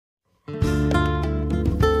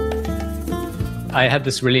I had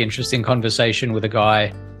this really interesting conversation with a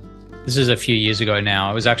guy. This is a few years ago now.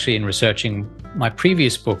 I was actually in researching my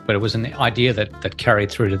previous book, but it was an idea that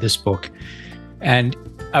carried through to this book. And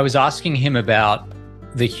I was asking him about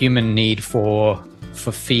the human need for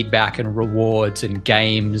feedback and rewards and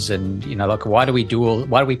games and, like, why do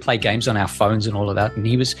we play games on our phones and all of that? And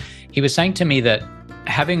he was saying to me that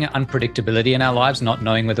having unpredictability in our lives, not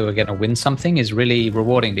knowing whether we're going to win something, is really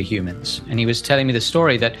rewarding to humans. And he was telling me the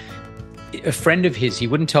story that a friend of his, he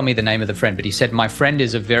wouldn't tell me the name of the friend, but he said, my friend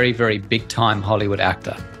is a very, very big time Hollywood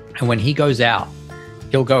actor. And when he goes out,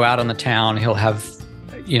 he'll go out on the town, he'll have,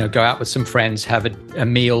 go out with some friends, have a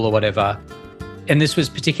meal or whatever. And this was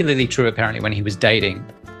particularly true apparently when he was dating.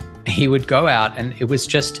 He would go out and it was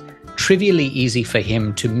just trivially easy for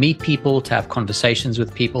him to meet people, to have conversations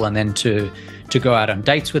with people, and then to go out on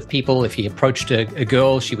dates with people. If he approached a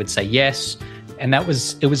girl, she would say yes. And it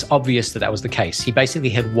was obvious that was the case. He basically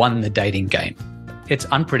had won the dating game. It's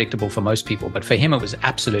unpredictable for most people, but for him, it was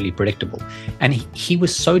absolutely predictable. And he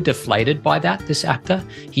was so deflated by that, this actor.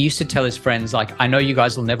 He used to tell his friends, like, I know you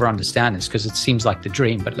guys will never understand this because it seems like the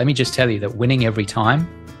dream, but let me just tell you that winning every time,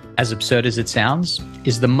 as absurd as it sounds,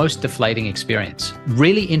 is the most deflating experience.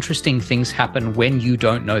 Really interesting things happen when you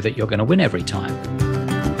don't know that you're going to win every time.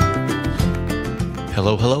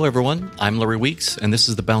 Hello, everyone. I'm Larry Weeks, and this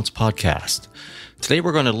is the Bounce Podcast. Today,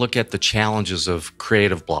 we're going to look at the challenges of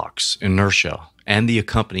creative blocks, inertia, and the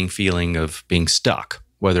accompanying feeling of being stuck,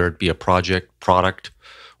 whether it be a project, product,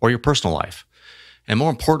 or your personal life. And more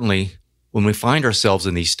importantly, when we find ourselves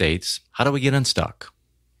in these states, how do we get unstuck?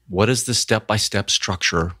 What is the step-by-step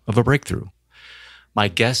structure of a breakthrough? My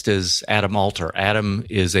guest is Adam Alter. Adam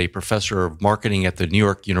is a professor of marketing at the New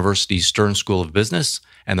York University Stern School of Business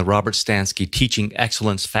and the Robert Stansky Teaching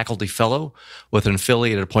Excellence Faculty Fellow with an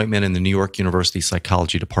affiliated appointment in the New York University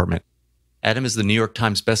Psychology Department. Adam is the New York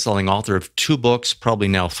Times bestselling author of 2 books, probably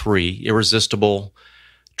now 3, Irresistible,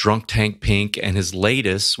 Drunk Tank Pink, and his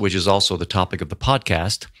latest, which is also the topic of the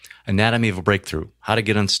podcast, Anatomy of a Breakthrough, How to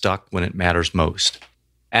Get Unstuck When It Matters Most.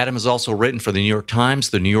 Adam has also written for the New York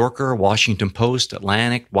Times, The New Yorker, Washington Post,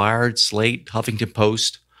 Atlantic, Wired, Slate, Huffington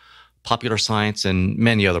Post, Popular Science, and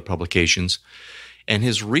many other publications. And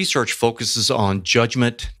his research focuses on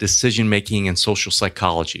judgment, decision-making, and social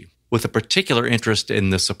psychology, with a particular interest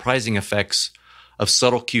in the surprising effects of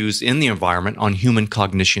subtle cues in the environment on human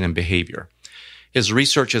cognition and behavior. His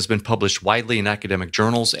research has been published widely in academic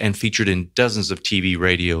journals and featured in dozens of TV,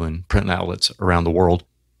 radio, and print outlets around the world.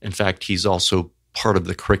 In fact, he's also part of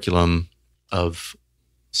the curriculum of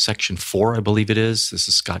Section 4, I believe it is. This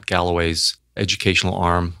is Scott Galloway's educational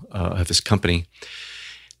arm of his company.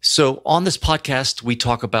 So on this podcast, we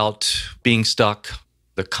talk about being stuck,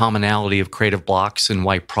 the commonality of creative blocks and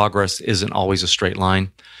why progress isn't always a straight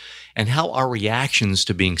line, and how our reactions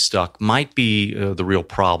to being stuck might be the real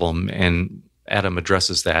problem, and Adam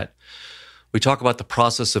addresses that. We talk about the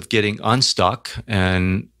process of getting unstuck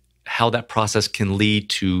and how that process can lead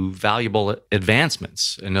to valuable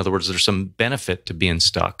advancements. In other words, there's some benefit to being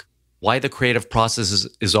stuck. Why the creative process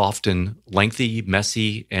is often lengthy,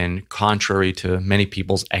 messy, and contrary to many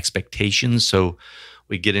people's expectations. So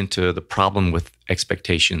we get into the problem with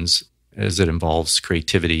expectations as it involves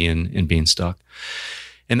creativity and being stuck.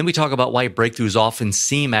 And then we talk about why breakthroughs often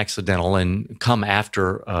seem accidental and come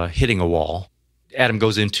after hitting a wall. Adam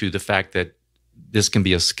goes into the fact that this can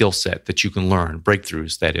be a skill set that you can learn,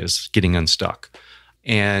 breakthroughs, that is, getting unstuck.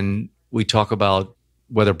 And we talk about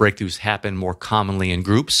whether breakthroughs happen more commonly in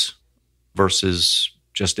groups versus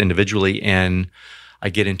just individually. And I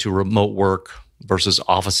get into remote work versus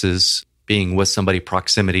offices, being with somebody,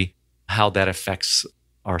 proximity, how that affects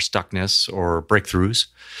our stuckness or breakthroughs.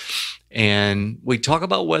 And we talk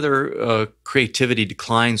about whether creativity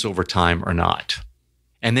declines over time or not.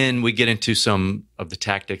 And then we get into some of the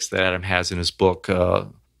tactics that Adam has in his book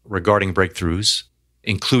regarding breakthroughs,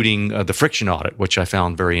 including the friction audit, which I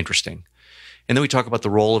found very interesting. And then we talk about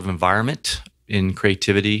the role of environment in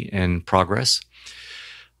creativity and progress.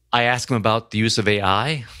 I ask him about the use of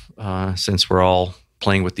AI, since we're all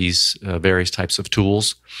playing with these various types of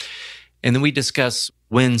tools. And then we discuss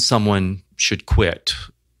when someone should quit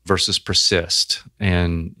versus persist,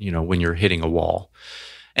 and when you're hitting a wall.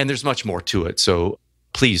 And there's much more to it. So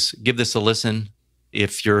please give this a listen.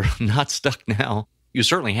 If you're not stuck now, you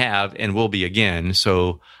certainly have and will be again.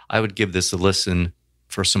 So I would give this a listen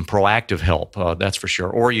for some proactive help, that's for sure.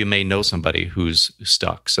 Or you may know somebody who's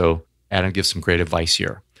stuck. So Adam gives some great advice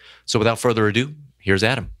here. So without further ado, here's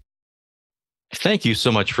Adam. Thank you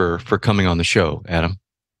so much for coming on the show, Adam.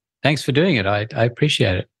 Thanks for doing it. I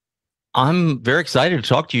appreciate it. I'm very excited to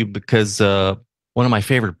talk to you because one of my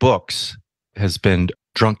favorite books has been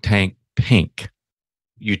Drunk Tank Pink.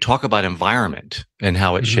 you talk about environment and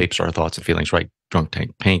how it shapes our thoughts and feelings, right? Drunk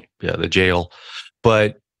tank paint, the jail.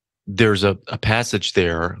 But there's a passage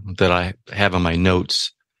there that I have in my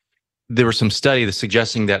notes. There was some study that's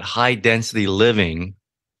suggesting that high density living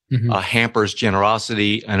hampers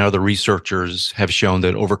generosity, and other researchers have shown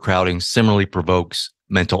that overcrowding similarly provokes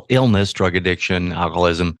mental illness, drug addiction,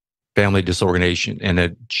 alcoholism, family disorganization, and a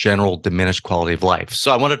general diminished quality of life.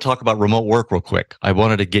 So I want to talk about remote work real quick. I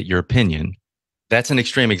wanted to get your opinion. That's an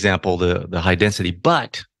extreme example, the high density,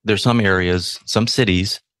 but there's some areas, some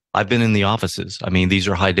cities, I've been in the offices. I mean, these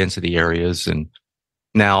are high density areas. And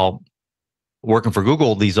now working for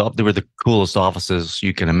Google, they were the coolest offices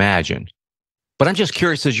you can imagine. But I'm just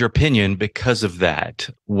curious as your opinion because of that,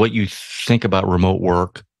 what you think about remote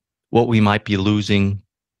work, what we might be losing,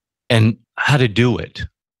 and how to do it.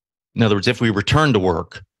 In other words, if we return to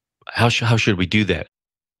work, how should we do that?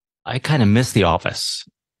 I kind of miss the office.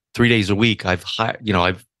 3 days a week,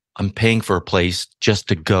 I'm paying for a place just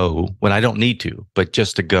to go when I don't need to, but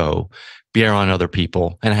just to go, be around other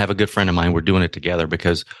people. And I have a good friend of mine. We're doing it together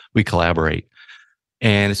because we collaborate.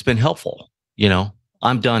 And it's been helpful.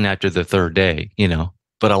 I'm done after the third day,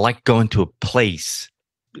 but I like going to a place.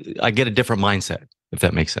 I get a different mindset, if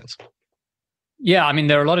that makes sense. Yeah, I mean,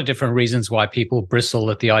 there are a lot of different reasons why people bristle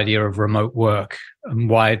at the idea of remote work and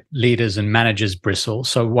why leaders and managers bristle.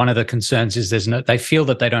 So one of the concerns is they feel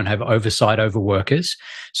that they don't have oversight over workers.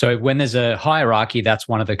 So when there's a hierarchy, that's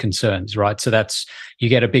one of the concerns, right? So you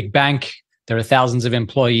get a big bank, there are thousands of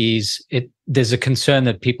employees. There's a concern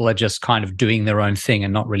that people are just kind of doing their own thing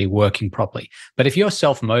and not really working properly. But if you're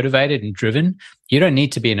self-motivated and driven, you don't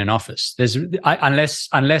need to be in an office.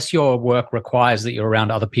 Unless your work requires that you're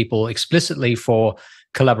around other people explicitly for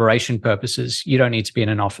collaboration purposes, you don't need to be in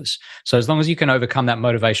an office. So as long as you can overcome that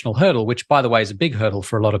motivational hurdle, which by the way is a big hurdle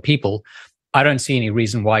for a lot of people, I don't see any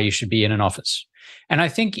reason why you should be in an office. And I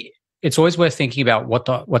think it's always worth thinking about what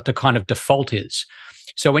the kind of default is.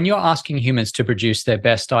 So when you're asking humans to produce their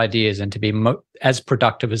best ideas and to be as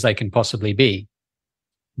productive as they can possibly be,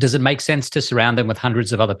 does it make sense to surround them with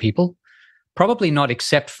hundreds of other people? Probably not,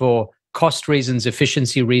 except for cost reasons,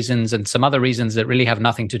 efficiency reasons, and some other reasons that really have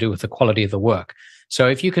nothing to do with the quality of the work. So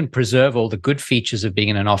if you can preserve all the good features of being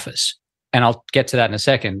in an office, and I'll get to that in a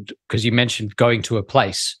second, because you mentioned going to a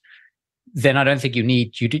place, then I don't think you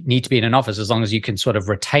need to be in an office as long as you can sort of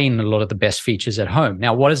retain a lot of the best features at home.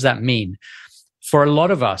 Now, what does that mean? For a lot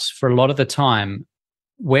of us, for a lot of the time,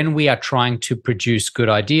 when we are trying to produce good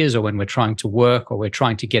ideas or when we're trying to work or we're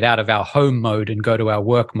trying to get out of our home mode and go to our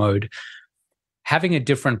work mode, having a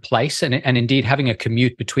different place and indeed having a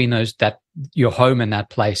commute between your home and that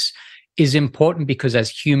place is important because as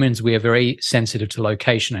humans, we are very sensitive to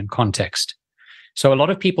location and context. So a lot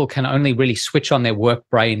of people can only really switch on their work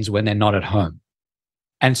brains when they're not at home.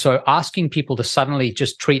 And so asking people to suddenly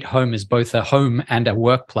just treat home as both a home and a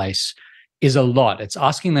workplace is a lot. It's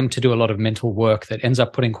asking them to do a lot of mental work that ends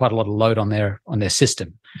up putting quite a lot of load on their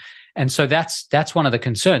system. And so that's one of the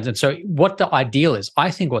concerns. And so what the ideal is, I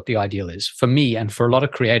think what the ideal is for me and for a lot of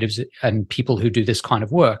creatives and people who do this kind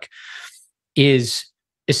of work is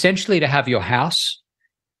essentially to have your house,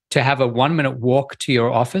 to have a 1-minute walk to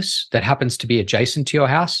your office that happens to be adjacent to your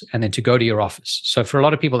house, and then to go to your office. So for a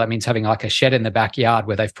lot of people, that means having like a shed in the backyard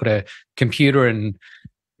where they've put a computer and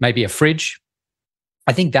maybe a fridge.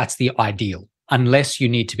 I think that's the ideal, unless you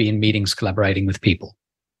need to be in meetings collaborating with people.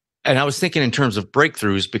 And I was thinking in terms of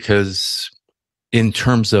breakthroughs, because in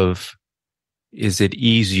terms of, is it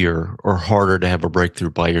easier or harder to have a breakthrough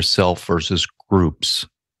by yourself versus groups?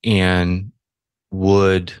 And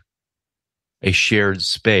would a shared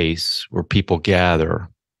space where people gather,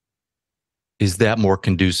 is that more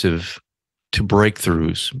conducive to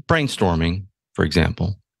breakthroughs, brainstorming, for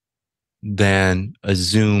example, than a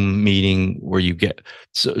Zoom meeting where you get...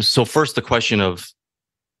 So first, the question of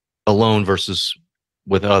alone versus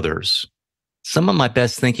with others. Some of my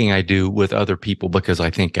best thinking I do with other people because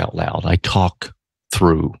I think out loud. I talk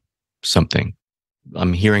through something.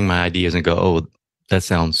 I'm hearing my ideas and go, oh, that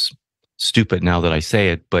sounds stupid now that I say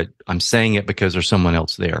it, but I'm saying it because there's someone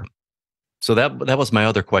else there. So that was my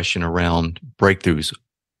other question around breakthroughs.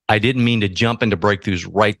 I didn't mean to jump into breakthroughs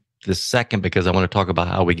right this second because I want to talk about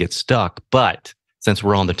how we get stuck. But since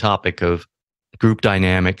we're on the topic of group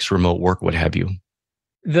dynamics, remote work, what have you.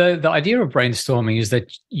 The idea of brainstorming is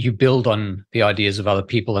that you build on the ideas of other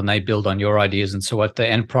people and they build on your ideas. And so what the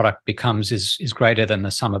end product becomes is greater than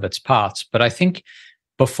the sum of its parts. But I think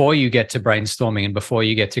before you get to brainstorming and before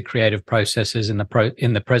you get to creative processes in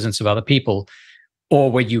the presence of other people,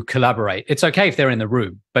 or where you collaborate, it's okay if they're in the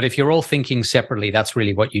room, but if you're all thinking separately, that's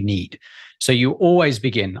really what you need. So you always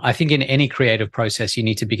begin. I think in any creative process, you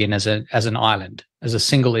need to begin as an island, as a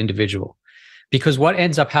single individual. Because what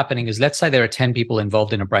ends up happening is, let's say there are 10 people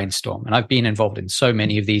involved in a brainstorm. And I've been involved in so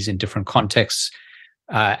many of these in different contexts,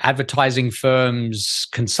 advertising firms,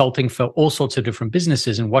 consulting for all sorts of different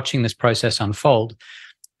businesses, and watching this process unfold.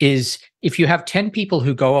 Is if you have 10 people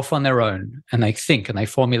who go off on their own and they think and they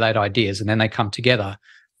formulate ideas and then they come together,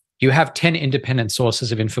 you have 10 independent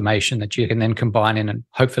sources of information that you can then combine in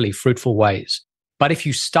hopefully fruitful ways. But if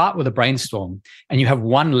you start with a brainstorm and you have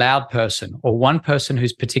one loud person or one person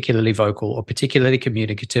who's particularly vocal or particularly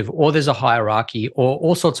communicative, or there's a hierarchy or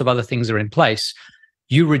all sorts of other things are in place,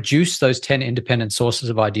 you reduce those 10 independent sources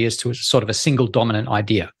of ideas to sort of a single dominant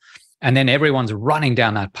idea. And then everyone's running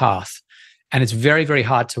down that path. And it's very, very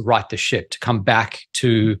hard to right the ship, to come back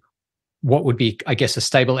to what would be, I guess, a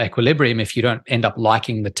stable equilibrium if you don't end up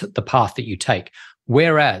liking the path that you take.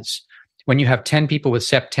 Whereas when you have 10 people with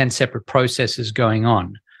 10 separate processes going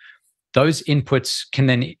on, those inputs can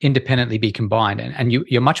then independently be combined. And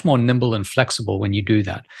you're much more nimble and flexible when you do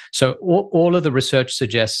that. So all of the research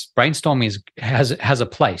suggests brainstorming has a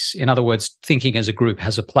place. In other words, thinking as a group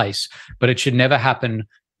has a place, but it should never happen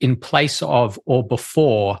in place of or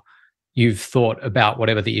before you've thought about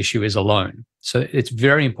whatever the issue is alone. So it's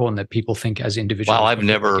very important that people think as individuals. Wow, I've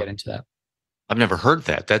never get into that. I've never heard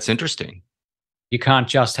that. That's interesting. You can't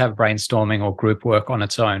just have brainstorming or group work on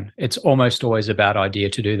its own. It's almost always a bad idea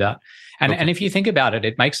to do that. And if you think about it,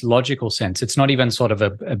 it makes logical sense. It's not even sort of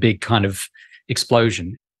a big kind of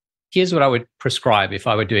explosion. Here's what I would prescribe if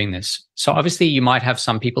I were doing this. So obviously you might have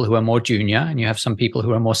some people who are more junior and you have some people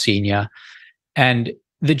who are more senior. And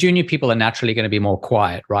the junior people are naturally going to be more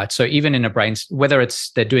quiet, right? So even in whether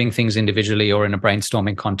they're doing things individually or in a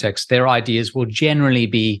brainstorming context, their ideas will generally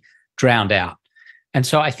be drowned out. And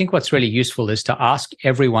so I think what's really useful is to ask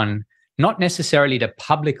everyone, not necessarily to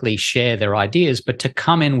publicly share their ideas, but to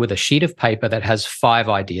come in with a sheet of paper that has 5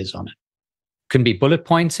 ideas on it. It can be bullet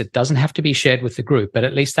points. It doesn't have to be shared with the group, but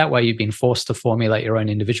at least that way you've been forced to formulate your own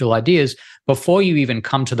individual ideas before you even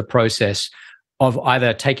come to the process of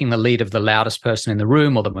either taking the lead of the loudest person in the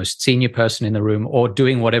room or the most senior person in the room or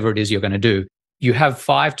doing whatever it is you're going to do. You have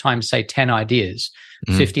 5 times, say, 10 ideas,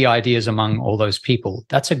 50 ideas among all those people.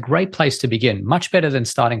 That's a great place to begin, much better than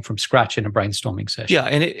starting from scratch in a brainstorming session. Yeah,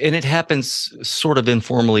 and it happens sort of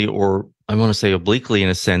informally, or I want to say obliquely in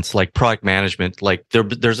a sense, like product management. Like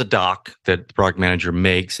there's a doc that the product manager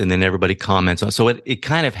makes and then everybody comments on. So it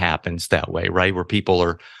kind of happens that way, right? Where people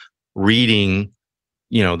are reading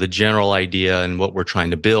the general idea and what we're trying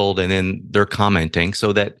to build, and then they're commenting.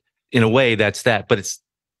 So that in a way that's that, but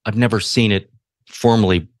I've never seen it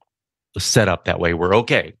formally set up that way where,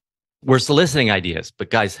 okay, we're soliciting ideas, but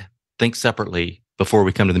guys, think separately before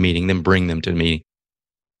we come to the meeting, then bring them to the meeting.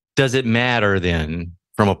 Does it matter then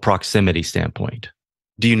from a proximity standpoint?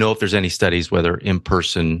 Do you know if there's any studies, whether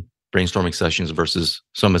in-person brainstorming sessions versus,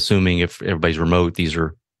 so I'm assuming if everybody's remote, these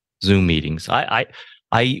are Zoom meetings.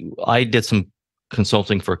 I did some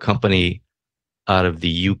consulting for a company out of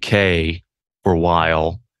the UK for a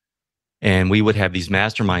while, and we would have these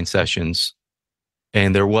mastermind sessions.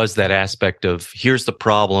 And there was that aspect of, here's the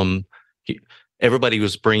problem. Everybody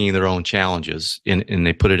was bringing their own challenges and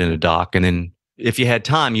they put it in a doc. And then if you had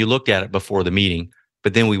time, you looked at it before the meeting,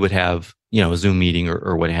 but then we would have, a Zoom meeting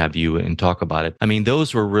or what have you and talk about it. I mean,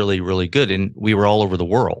 those were really, really good. And we were all over the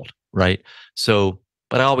world, right? So,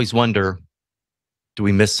 but I always wonder, do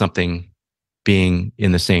we miss something being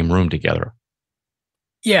in the same room together?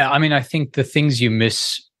 Yeah. I mean, I think the things you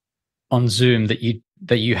miss on Zoom that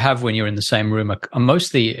you have when you're in the same room are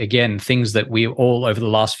mostly, again, things that we all over the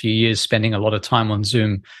last few years spending a lot of time on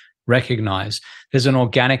Zoom recognize. There's an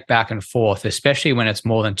organic back and forth, especially when it's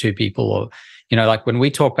more than 2 people, or, like when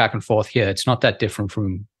we talk back and forth here, it's not that different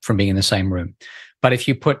from being in the same room. But if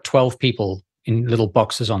you put 12 people in little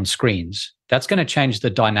boxes on screens, that's going to change the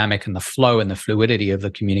dynamic and the flow and the fluidity of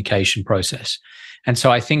the communication process. And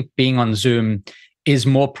so I think being on Zoom is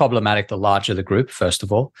more problematic the larger the group, first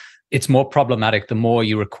of all. It's more problematic the more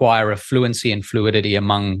you require a fluency and fluidity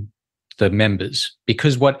among the members,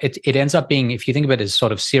 because what it ends up being, if you think of it as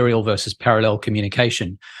sort of serial versus parallel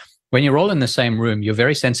communication, when you're all in the same room, you're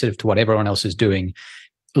very sensitive to what everyone else is doing.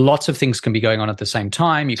 Lots of things can be going on at the same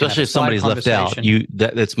time. Especially if somebody's left out,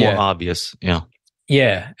 that's more obvious. Yeah.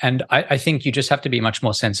 Yeah. And I think you just have to be much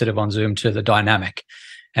more sensitive on Zoom to the dynamic.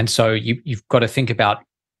 And so you've got to think about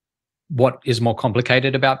what is more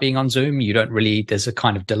complicated about being on Zoom. There's a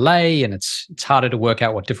kind of delay, and it's harder to work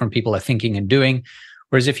out what different people are thinking and doing.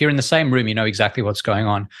 Whereas if you're in the same room, you know exactly what's going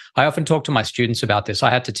on. I often talk to my students about this. I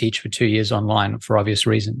had to teach for 2 years online for obvious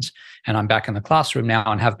reasons, and I'm back in the classroom now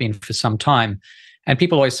and have been for some time. And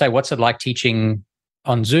people always say, what's it like teaching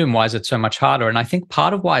on Zoom? Why is it so much harder? And I think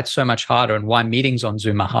part of why it's so much harder and why meetings on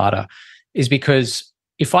Zoom are harder is because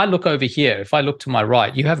if I look over here, if I look to my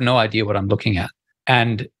right, you have no idea what I'm looking at.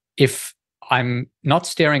 And if I'm not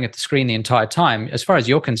staring at the screen the entire time, as far as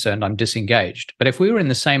you're concerned, I'm disengaged. But if we were in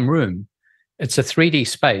the same room, it's a 3D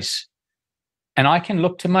space, and I can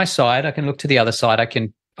look to my side, I can look to the other side, I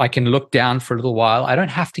can look down for a little while. I don't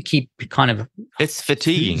have to keep kind of it's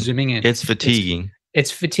fatiguing. Zooming in. It's fatiguing.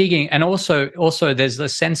 It's fatiguing. And also there's the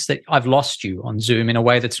sense that I've lost you on Zoom in a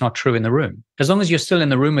way that's not true in the room. As long as you're still in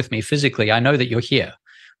the room with me physically, I know that you're here.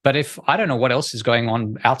 But if I don't know what else is going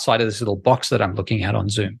on outside of this little box that I'm looking at on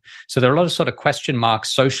Zoom. So there are a lot of sort of question marks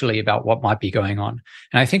socially about what might be going on.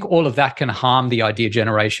 And I think all of that can harm the idea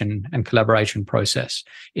generation and collaboration process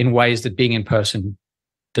in ways that being in person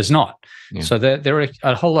does not. Yeah. So there are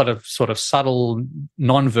a whole lot of sort of subtle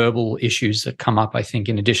non-verbal issues that come up, I think,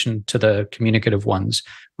 in addition to the communicative ones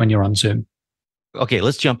when you're on Zoom. Okay,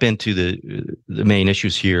 let's jump into the main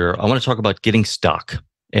issues here. I want to talk about getting stuck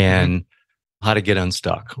and how to get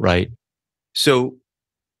unstuck, right? So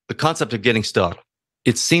the concept of getting stuck,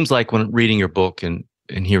 it seems like when reading your book and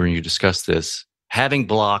hearing you discuss this, having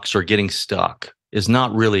blocks or getting stuck is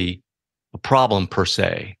not really a problem per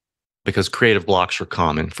se, because creative blocks are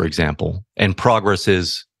common, for example, and progress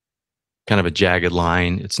is kind of a jagged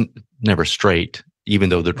line. It's never straight, even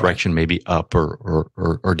though the direction may be up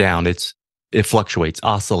or down. It fluctuates,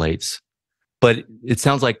 oscillates. But it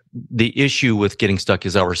sounds like the issue with getting stuck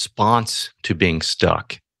is our response to being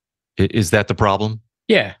stuck. Is that the problem?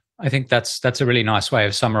 Yeah, I think that's a really nice way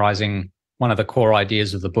of summarizing one of the core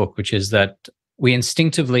ideas of the book, which is that we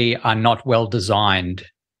instinctively are not well designed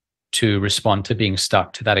to respond to being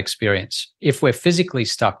stuck, to that experience. If we're physically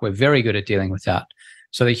stuck, we're very good at dealing with that.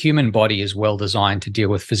 So the human body is well designed to deal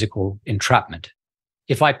with physical entrapment.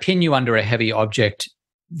 If I pin you under a heavy object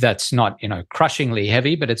that's not, crushingly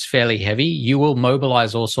heavy, but it's fairly heavy, you will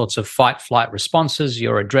mobilize all sorts of fight-flight responses.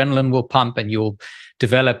 Your adrenaline will pump and you'll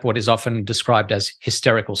develop what is often described as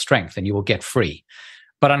hysterical strength, and you will get free.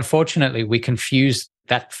 But unfortunately, we confuse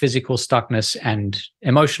that physical stuckness and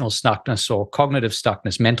emotional stuckness or cognitive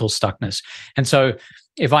stuckness, mental stuckness. And so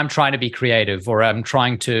if I'm trying to be creative or I'm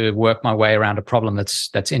trying to work my way around a problem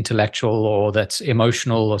that's intellectual or that's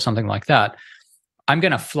emotional or something like that, I'm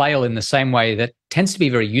going to flail in the same way that tends to be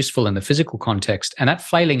very useful in the physical context. And that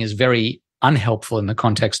flailing is very unhelpful in the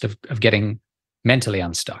context of getting mentally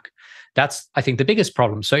unstuck. That's, I think, the biggest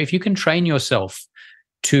problem. So if you can train yourself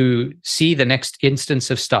to see the next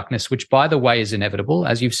instance of stuckness, which, by the way, is inevitable,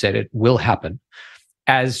 as you've said, it will happen,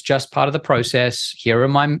 as just part of the process.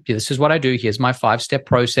 This is what I do. Here's my 5-step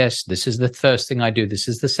process. This is the first thing I do. This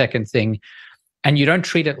is the second thing. And you don't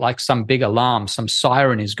treat it like some big alarm, some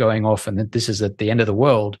siren is going off and that this is at the end of the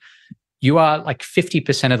world. You are like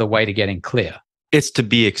 50% of the way to getting clear. It's to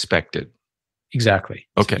be expected. Exactly.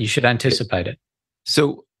 Okay. You should anticipate it.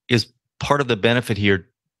 So is part of the benefit here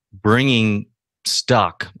bringing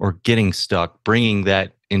stuck or getting stuck, bringing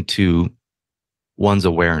that into one's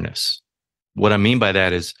awareness? What I mean by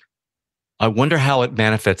that is, I wonder how it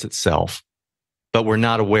manifests itself, but we're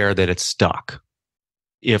not aware that it's stuck.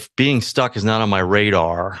 If being stuck is not on my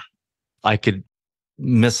radar, I could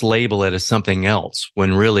mislabel it as something else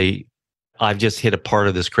when really I've just hit a part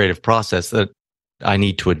of this creative process that I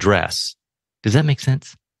need to address. Does that make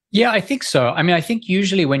sense? Yeah, I think so. I mean, I think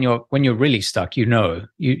usually when you're really stuck,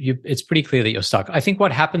 it's pretty clear that you're stuck. I think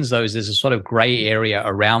what happens though is there's a sort of gray area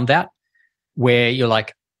around that where you're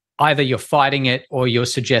like, either you're fighting it or you're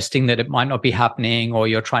suggesting that it might not be happening or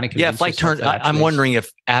you're trying to convince yourself that I'm wondering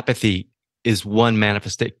if apathy is one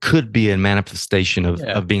manifestation, could be a manifestation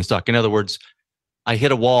of being stuck. In other words, I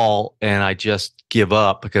hit a wall and I just give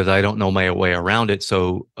up because I don't know my way around it.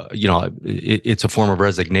 So, it's a form of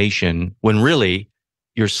resignation when really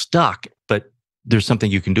you're stuck, but there's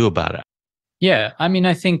something you can do about it. Yeah. I mean,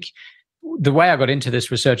 I think the way I got into this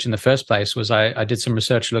research in the first place was I did some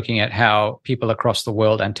research looking at how people across the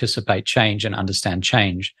world anticipate change and understand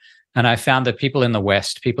change. And I found that people in the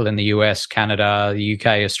West, people in the US, Canada, the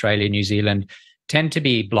UK, Australia, New Zealand, tend to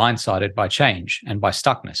be blindsided by change and by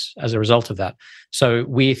stuckness as a result of that. So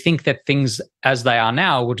we think that things as they are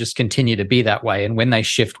now will just continue to be that way. And when they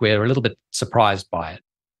shift, we're a little bit surprised by it.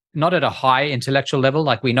 Not at a high intellectual level,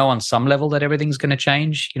 like we know on some level that everything's going to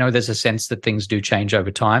change. There's a sense that things do change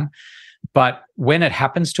over time. But when it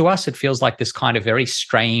happens to us, it feels like this kind of very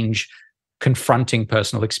strange, confronting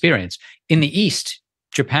personal experience. In the East,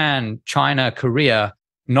 Japan, China, Korea,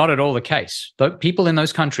 not at all the case. The people in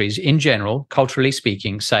those countries, in general, culturally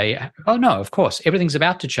speaking, say, oh no, of course, everything's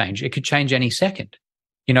about to change. It could change any second.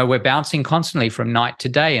 We're bouncing constantly from night to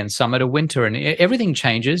day and summer to winter, and everything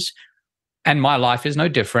changes. And my life is no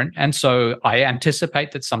different. And so I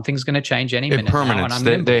anticipate that something's going to change any minute now. And I'm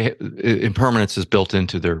impermanence is built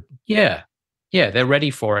into their... Yeah. Yeah, they're ready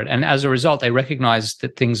for it. And as a result, they recognize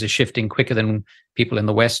that things are shifting quicker than people in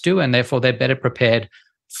the West do. And therefore, they're better prepared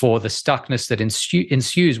for the stuckness that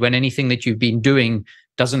ensues when anything that you've been doing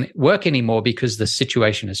doesn't work anymore because the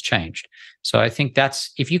situation has changed. So I think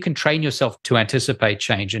that's, if you can train yourself to anticipate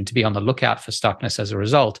change and to be on the lookout for stuckness as a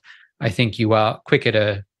result, I think you are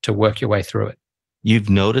quicker to work your way through it. You've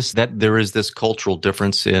noticed that there is this cultural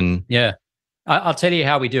difference in... Yeah. I'll tell you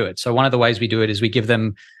how we do it. So one of the ways we do it is we give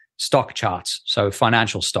them stock charts, so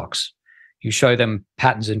financial stocks. You show them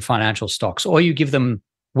patterns in financial stocks, or you give them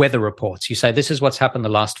weather reports. You say, this is what's happened the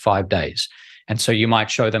last 5 days. And so you might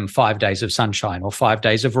show them 5 days of sunshine, or 5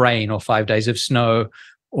 days of rain, or 5 days of snow,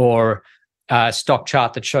 or a stock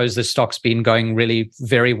chart that shows the stock's been going really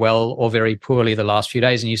very well or very poorly the last few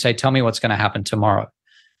days. And you say, tell me what's going to happen tomorrow.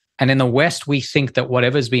 And in the West, we think that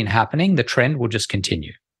whatever's been happening, the trend will just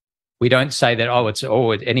continue. We don't say that,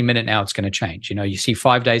 at any minute now it's going to change. You see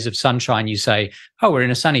 5 days of sunshine, you say, we're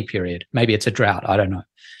in a sunny period. Maybe it's a drought. I don't know.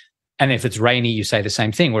 And if it's rainy, you say the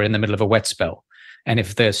same thing. We're in the middle of a wet spell. And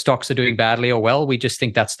if the stocks are doing badly or well, we just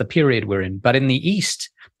think that's the period we're in. But in the East,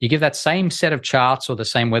 you give that same set of charts or the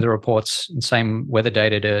same weather reports and same weather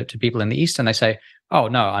data to people in the East, and they say, oh,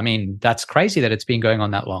 no, that's crazy that it's been going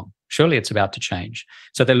on that long. Surely it's about to change.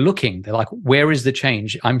 So they're like, where is the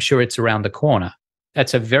change? I'm sure it's around the corner.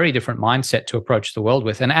 That's a very different mindset to approach the world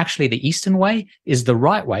with. And actually, the Eastern way is the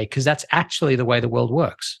right way because that's actually the way the world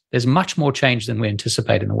works. There's much more change than we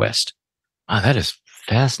anticipate in the West. Oh, that is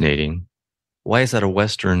fascinating. Why is that a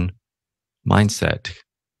Western mindset?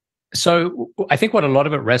 So I think what a lot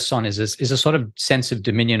of it rests on is a sort of sense of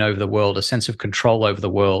dominion over the world, a sense of control over the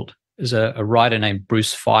world. There's a writer named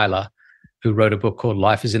Bruce Feiler who wrote a book called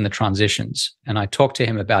Life is in the Transitions. And I talked to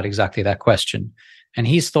him about exactly that question. And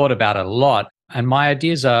he's thought about it a lot. And my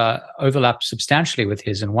ideas overlap substantially with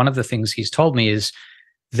his. And one of the things he's told me is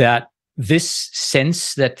that this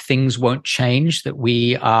sense that things won't change, that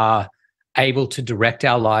we are able to direct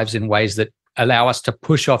our lives in ways that allow us to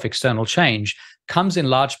push off external change, comes in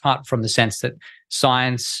large part from the sense that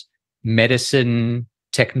science, medicine,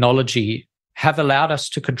 technology have allowed us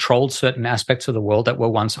to control certain aspects of the world that were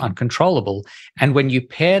once uncontrollable. And when you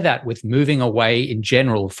pair that with moving away in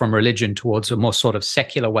general from religion towards a more sort of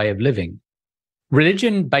secular way of living,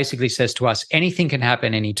 religion basically says to us, anything can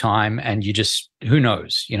happen anytime, and you just, who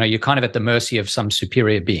knows? You're kind of at the mercy of some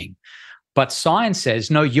superior being. But science says,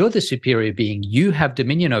 no, you're the superior being. You have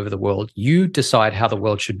dominion over the world. You decide how the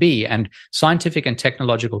world should be. And scientific and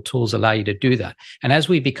technological tools allow you to do that. And as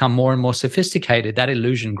we become more and more sophisticated, that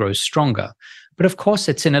illusion grows stronger. But of course,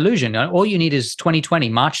 it's an illusion. All you need is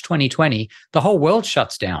March 2020, the whole world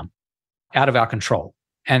shuts down out of our control.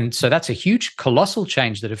 And so that's a huge, colossal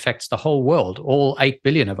change that affects the whole world, all 8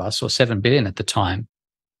 billion of us, or 7 billion at the time.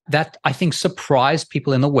 That, I think, surprised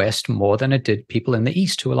people in the West more than it did people in the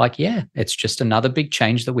East, who were like, yeah, it's just another big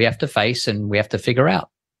change that we have to face and we have to figure out.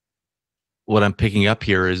 What I'm picking up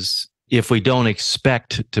here is if we don't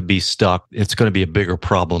expect to be stuck, it's going to be a bigger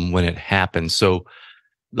problem when it happens. So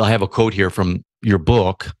I have a quote here from your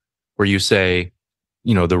book where you say,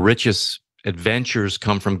 the richest adventures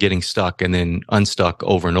come from getting stuck and then unstuck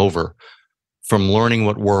over and over, from learning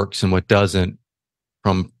what works and what doesn't,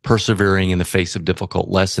 from persevering in the face of difficult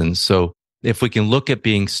lessons. So if we can look at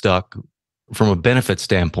being stuck from a benefit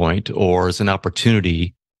standpoint or as an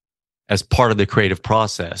opportunity as part of the creative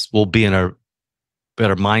process, we'll be in a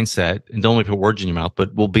better mindset. And don't let me put words in your mouth,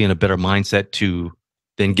 but we'll be in a better mindset to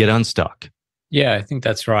then get unstuck. Yeah, I think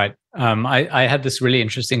that's right. I had this really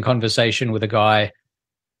interesting conversation with a guy.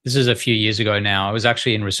 This is a few years ago now. I was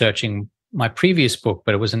actually in researching my previous book,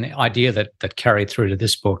 but it was an idea that carried through to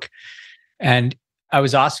this book. And I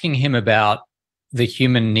was asking him about the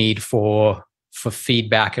human need for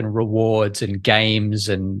feedback and rewards and games,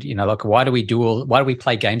 and why do we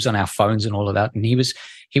play games on our phones and all of that? And he was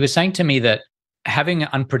saying to me that having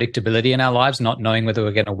unpredictability in our lives, not knowing whether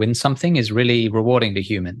we're going to win something, is really rewarding to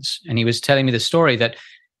humans. And he was telling me the story that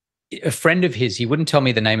a friend of his, he wouldn't tell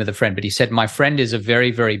me the name of the friend, but he said, my friend is a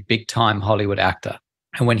very, very big time Hollywood actor.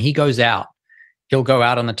 And when he goes out, he'll go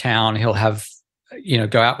out on the town, he'll have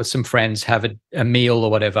go out with some friends, have a meal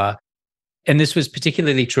or whatever. And this was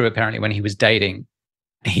particularly true apparently when he was dating.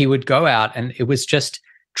 He would go out and it was just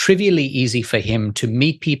trivially easy for him to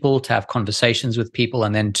meet people, to have conversations with people,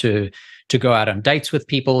 and then to go out on dates with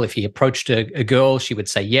people. If he approached a girl, she would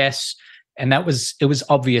say yes. And it was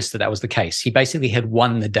obvious that was the case. He basically had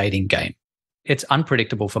won the dating game. it's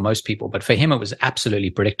unpredictable for most people, but for him, it was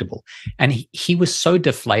absolutely predictable. And he was so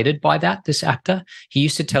deflated by that, this actor. He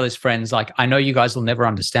used to tell his friends, like, I know you guys will never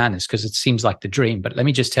understand this because it seems like the dream, but let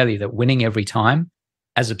me just tell you that winning every time,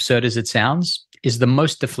 as absurd as it sounds, is the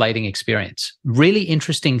most deflating experience. Really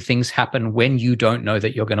interesting things happen when you don't know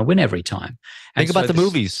that you're going to win every time. Think about the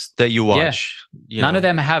movies that you watch. Yeah, none of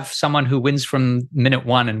them have someone who wins from minute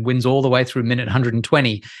 1 and wins all the way through minute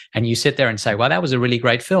 120. And you sit there and say, well, that was a really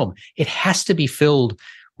great film. It has to be filled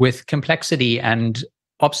with complexity and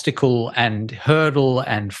obstacle and hurdle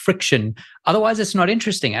and friction. Otherwise, it's not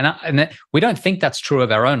interesting. And we don't think that's true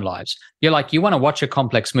of our own lives. You're like, you want to watch a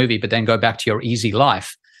complex movie, but then go back to your easy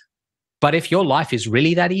life. But if your life is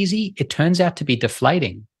really that easy, it turns out to be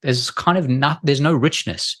deflating. There's no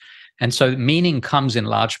richness. And so meaning comes in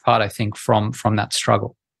large part, I think, from that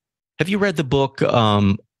struggle. Have you read the book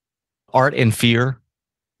Art and Fear?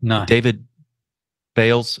 No. David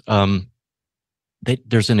Bales.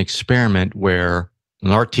 There's an experiment where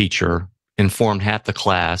an art teacher informed half the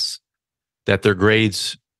class that their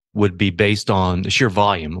grades would be based on the sheer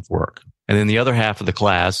volume of work. And then the other half of the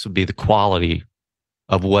class would be the quality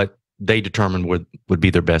of what they determined would be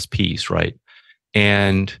their best piece, right?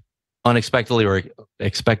 And unexpectedly or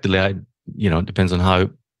expectedly, it depends on how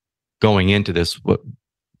going into this, what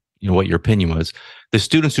your opinion was. The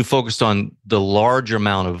students who focused on the large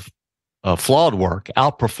amount of flawed work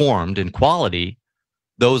outperformed in quality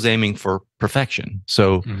those aiming for perfection.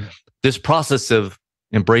 So this process of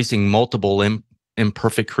embracing multiple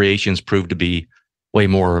imperfect creations proved to be way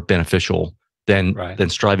more beneficial than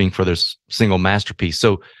striving for this single masterpiece.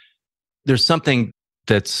 So there's something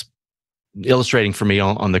that's illustrating for me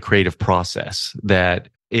on the creative process that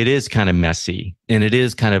it is kind of messy and it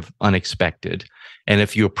is kind of unexpected. And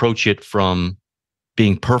if you approach it from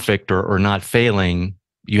being perfect or not failing,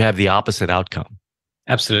 you have the opposite outcome.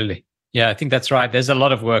 Absolutely. Yeah, I think that's right. There's a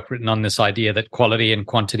lot of work written on this idea that quality and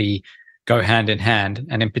quantity go hand in hand.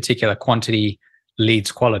 And in particular, quantity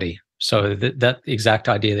leads quality. So that exact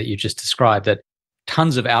idea that you just described, that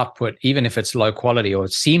tons of output, even if it's low quality or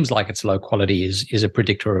it seems like it's low quality, is a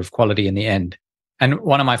predictor of quality in the end. And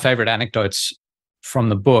one of my favorite anecdotes from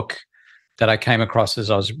the book that I came across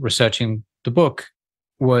as I was researching the book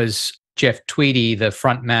was Jeff Tweedy, the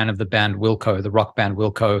front man of the band Wilco, the rock band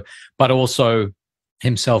Wilco, but also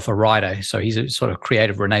himself a writer. So he's a sort of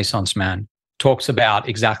creative Renaissance man, talks about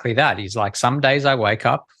exactly that. He's like, some days I wake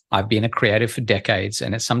up, I've been a creative for decades,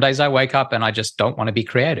 and some days I wake up and I just don't want to be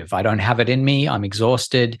creative. I don't have it in me. I'm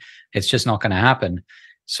exhausted. It's just not going to happen.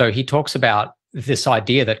 So he talks about this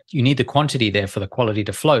idea that you need the quantity there for the quality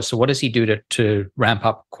to flow. So what does he do to ramp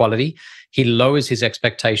up quality? He lowers his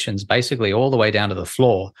expectations basically all the way down to the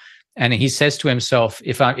floor. And he says to himself,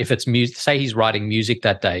 if it's music, say he's writing music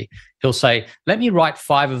that day, he'll say, let me write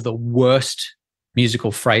 5 of the worst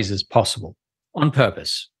musical phrases possible on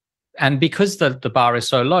purpose. And because the bar is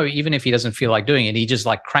so low, even if he doesn't feel like doing it, he just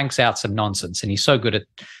like cranks out some nonsense. And he's so good at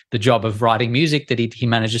the job of writing music that he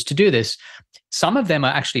manages to do this. Some of them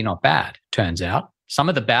are actually not bad, turns out. Some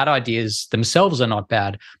of the bad ideas themselves are not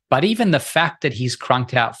bad. But even the fact that he's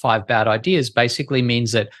cranked out 5 bad ideas basically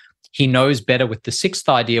means that he knows better with the 6th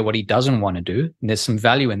idea what he doesn't want to do. And there's some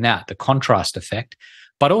value in that, the contrast effect.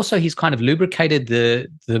 But also he's kind of lubricated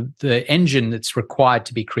the engine that's required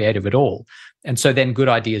to be creative at all. And so then good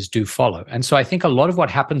ideas do follow. And so I think a lot of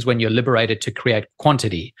what happens when you're liberated to create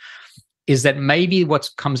quantity is that maybe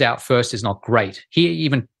what comes out first is not great.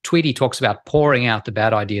 Even Tweedy talks about pouring out the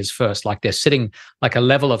bad ideas first, like they're sitting like a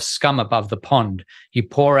level of scum above the pond. You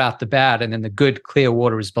pour out the bad and then the good clear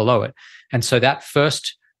water is below it. And so that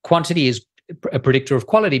first quantity is a predictor of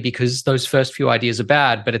quality because those first few ideas are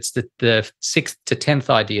bad, but it's the 6th to 10th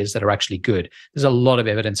ideas that are actually good. There's a lot of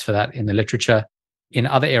evidence for that in the literature, in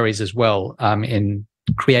other areas as well, in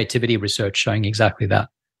creativity research showing exactly that.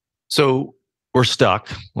 So we're stuck.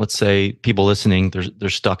 Let's say people listening, they're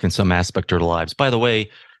stuck in some aspect of their lives. By the way,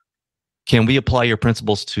 can we apply your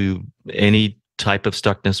principles to any type of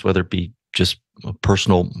stuckness, whether it be just a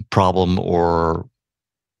personal problem or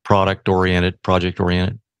product-oriented,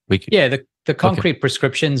 project-oriented? Yeah, the concrete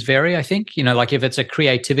prescriptions vary, I think. Like if it's a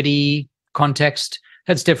creativity context,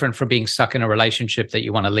 that's different from being stuck in a relationship that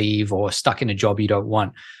you want to leave or stuck in a job you don't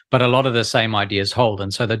want. But a lot of the same ideas hold.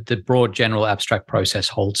 And so the broad, general, abstract process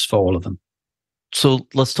holds for all of them. So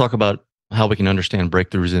let's talk about how we can understand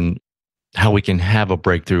breakthroughs and how we can have a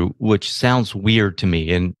breakthrough, which sounds weird to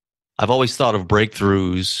me. And I've always thought of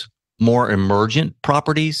breakthroughs more emergent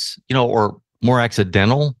properties, or more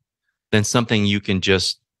accidental than something you can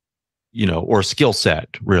just, or a skill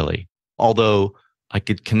set, really. Although I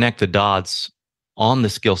could connect the dots on the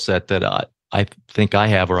skill set that I think I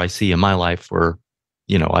have, or I see in my life where,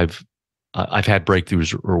 I've had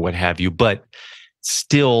breakthroughs or what have you, but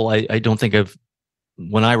still, I don't think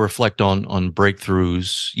when I reflect on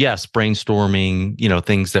breakthroughs, yes, brainstorming,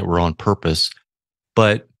 things that were on purpose,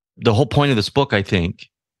 but the whole point of this book, I think,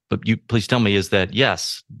 but you please tell me, is that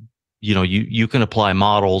yes, you can apply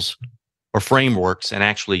models or frameworks and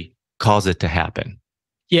actually cause it to happen.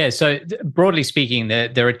 Yeah. So broadly speaking,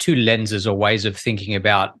 there are two lenses or ways of thinking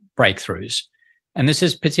about breakthroughs. And this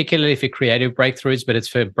is particularly for creative breakthroughs, but it's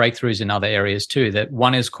for breakthroughs in other areas too. That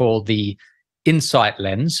one is called the insight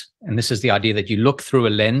lens. And this is the idea that you look through a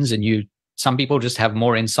lens and some people just have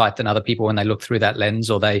more insight than other people when they look through that lens,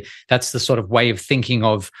 or that's the sort of way of thinking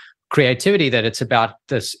of creativity, that it's about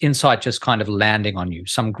this insight just kind of landing on you,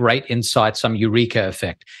 some great insight, some eureka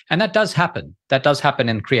effect. And that does happen. That does happen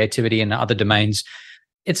in creativity and other domains.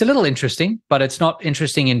 It's a little interesting, but it's not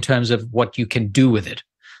interesting in terms of what you can do with it.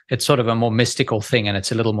 It's sort of a more mystical thing, and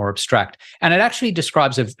it's a little more abstract. And it actually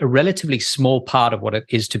describes a relatively small part of what it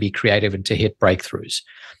is to be creative and to hit breakthroughs.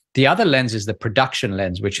 The other lens is the production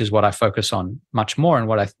lens, which is what I focus on much more, and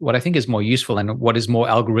what I think is more useful and what is more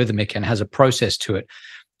algorithmic and has a process to it.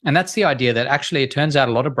 And that's the idea that actually it turns out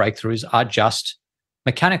a lot of breakthroughs are just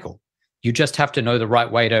mechanical. You just have to know the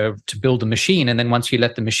right way to build a machine. And then once you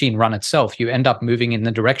let the machine run itself, you end up moving in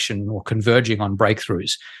the direction or converging on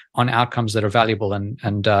breakthroughs, on outcomes that are valuable and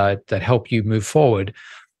that help you move forward.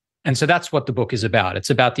 And so that's what the book is about.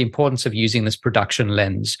 It's about the importance of using this production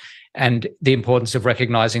lens and the importance of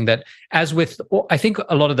recognizing that, as with, I think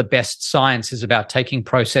a lot of the best science is about taking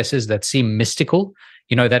processes that seem mystical,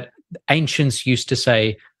 that ancients used to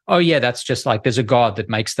say, oh yeah, that's just like there's a god that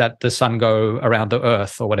makes the sun go around the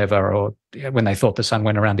earth or whatever, or when they thought the sun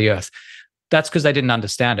went around the earth. That's because they didn't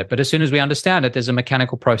understand it. But as soon as we understand it, there's a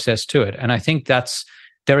mechanical process to it. And I think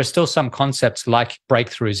there are still some concepts like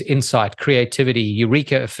breakthroughs, insight, creativity,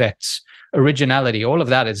 eureka effects, originality. All of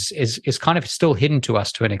that is kind of still hidden to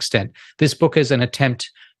us to an extent. This book is an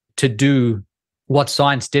attempt to do what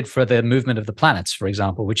science did for the movement of the planets, for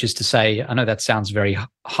example, which is to say, I know that sounds very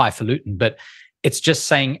highfalutin, but it's just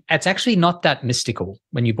saying it's actually not that mystical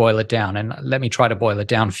when you boil it down. And let me try to boil it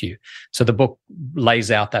down for you. So the book lays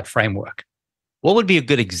out that framework. What would be a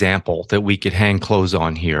good example that we could hang clothes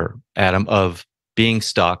on here, Adam, of being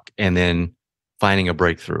stuck and then finding a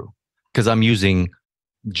breakthrough? Because I'm using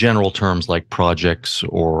general terms like projects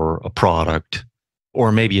or a product,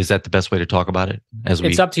 or maybe is that the best way to talk about it?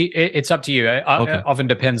 It's up to you. It's up to you. It often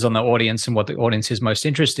depends on the audience and what the audience is most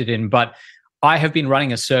interested in. But I have been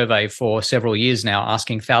running a survey for several years now,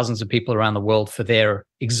 asking thousands of people around the world for their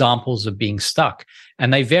examples of being stuck.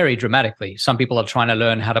 And they vary dramatically. Some people are trying to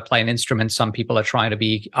learn how to play an instrument. Some people are trying to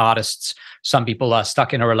be artists. Some people are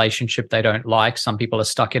stuck in a relationship they don't like. Some people are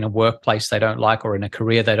stuck in a workplace they don't like or in a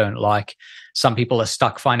career they don't like. Some people are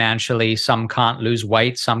stuck financially. Some can't lose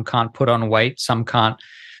weight. Some can't put on weight. Some can't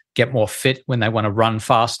get more fit when they want to run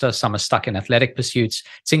faster. Some are stuck in athletic pursuits.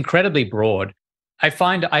 It's incredibly broad. I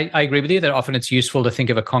find I agree with you that often it's useful to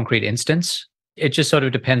think of a concrete instance. It just sort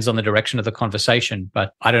of depends on the direction of the conversation.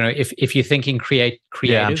 But I don't know if you're thinking creative.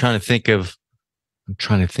 Yeah, I'm trying to think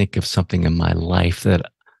of something in my life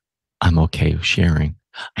that I'm okay with sharing.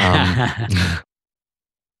 I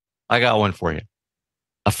got one for you.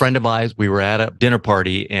 A friend of mine, we were at a dinner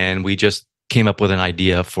party and we just came up with an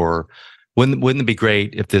idea for wouldn't it be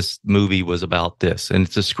great if this movie was about this? And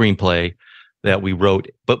it's a screenplay that we wrote,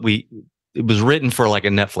 but it was written for like a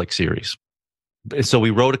Netflix series. So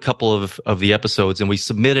we wrote a couple of the episodes and we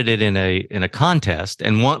submitted it in a contest,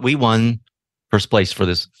 and we won first place for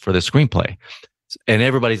this screenplay. And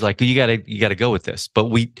everybody's like, you gotta go with this. But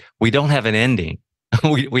we don't have an ending.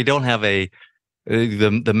 we don't have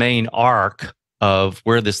the main arc of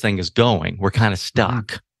where this thing is going. We're kind of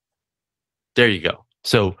stuck. There you go.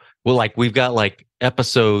 So we've got like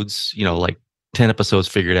episodes, like 10 episodes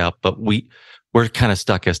figured out, but we're kind of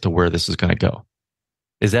stuck as to where this is going to go.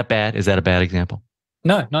 Is that bad? Is that a bad example?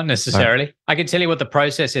 No, not necessarily. Right. I can tell you what the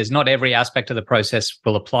process is. Not every aspect of the process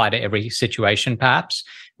will apply to every situation, perhaps.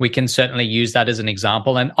 We can certainly use that as an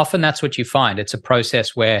example. And often that's what you find. It's a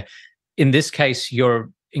process where, in this case,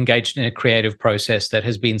 you're engaged in a creative process that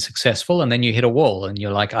has been successful, and then you hit a wall and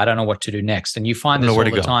you're like, I don't know what to do next. And you find this all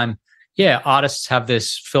the time. Yeah, artists have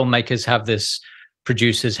this, filmmakers have this,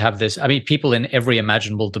 producers have this. I mean, people in every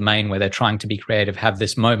imaginable domain where they're trying to be creative have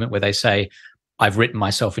this moment where they say, I've written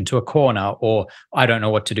myself into a corner, or I don't know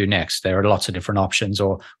what to do next. There are lots of different options,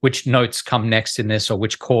 or which notes come next in this, or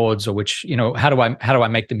which chords, or which, how do I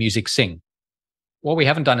make the music sing? What we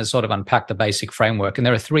haven't done is sort of unpack the basic framework. And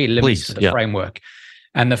there are 3 limits to the framework.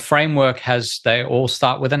 And the framework they all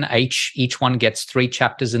start with an H. Each one gets 3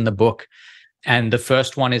 chapters in the book. And the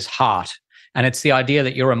first one is heart. And it's the idea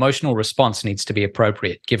that your emotional response needs to be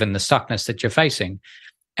appropriate given the stuckness that you're facing.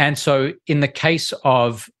 And so in the case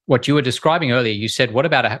of what you were describing earlier, you said, what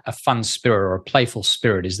about a fun spirit or a playful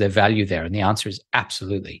spirit? Is there value there? And the answer is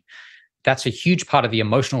absolutely. That's a huge part of the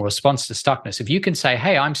emotional response to stuckness. If you can say,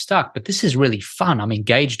 hey, I'm stuck, but this is really fun. I'm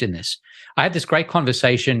engaged in this. I had this great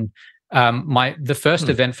conversation. The first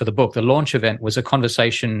event for the book, the launch event, was a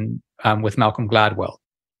conversation with Malcolm Gladwell.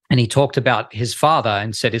 And he talked about his father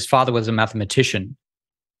and said his father was a mathematician.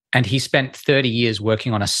 And he spent 30 years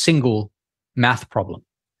working on a single math problem.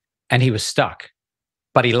 And he was stuck,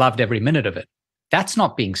 but he loved every minute of it. That's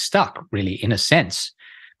not being stuck, really, in a sense,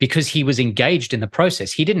 because he was engaged in the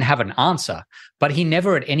process. He didn't have an answer, but he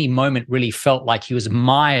never at any moment really felt like he was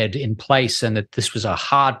mired in place and that this was a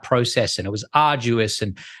hard process and it was arduous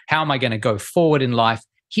and how am I going to go forward in life?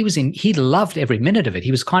 He loved every minute of it.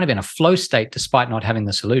 He was kind of in a flow state despite not having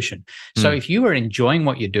the solution. So if you are enjoying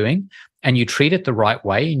what you're doing and you treat it the right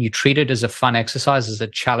way and you treat it as a fun exercise, as a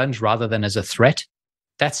challenge rather than as a threat,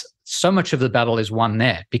 that's so much of the battle is won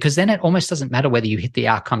there, because then it almost doesn't matter whether you hit the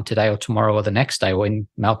outcome today or tomorrow or the next day, or in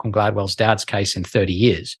Malcolm Gladwell's dad's case, in 30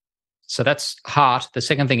 years. So that's heart. The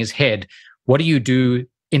second thing is head. What do you do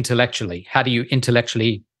intellectually? How do you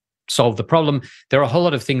intellectually solve the problem? There are a whole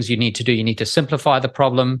lot of things you need to do. You need to simplify the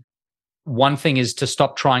problem. One thing is to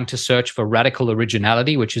stop trying to search for radical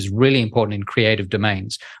originality, which is really important in creative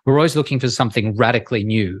domains. We're always looking for something radically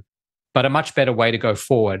new, but a much better way to go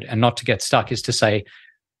forward and not to get stuck is to say,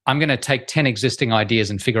 I'm going to take 10 existing ideas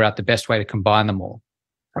and figure out the best way to combine them all,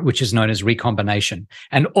 which is known as recombination.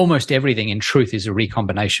 And almost everything in truth is a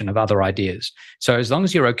recombination of other ideas. So as long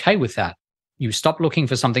as you're okay with that, you stop looking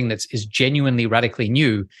for something that is genuinely radically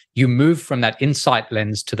new, you move from that insight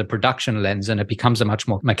lens to the production lens, and it becomes a much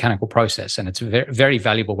more mechanical process. And it's a very, very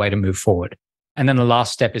valuable way to move forward. And then the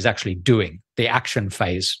last step is actually doing, the action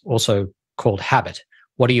phase, also called habit.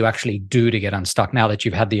 What do you actually do to get unstuck? Now that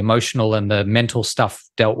you've had the emotional and the mental stuff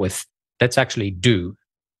dealt with, let's actually do.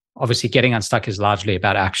 Obviously, getting unstuck is largely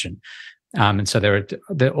about action. And so there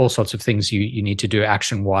are all sorts of things you need to do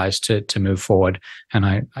action-wise to move forward. And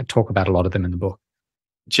I talk about a lot of them in the book.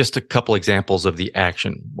 Just a couple examples of the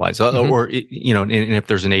action-wise. Or, and if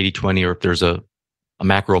there's an 80-20 or if there's a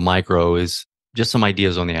macro-micro, is just some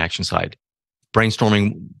ideas on the action side.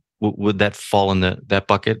 Brainstorming, would that fall in that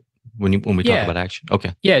bucket? When we talk about action?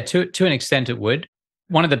 Okay. Yeah, to an extent it would.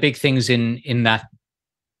 One of the big things in that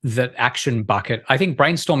action bucket, I think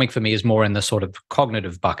brainstorming for me is more in the sort of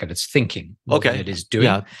cognitive bucket. It's thinking more than it is doing.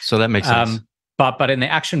 Yeah, so that makes sense. But in the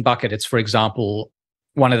action bucket, it's, for example,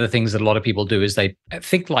 one of the things that a lot of people do is they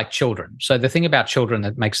think like children. So the thing about children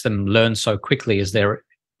that makes them learn so quickly is they're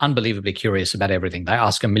unbelievably curious about everything. They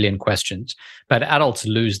ask a million questions, but adults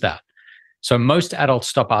lose that. So most adults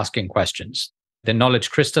stop asking questions. Their knowledge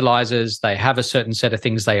crystallizes. They have a certain set of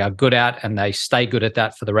things they are good at, and they stay good at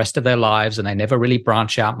that for the rest of their lives, and they never really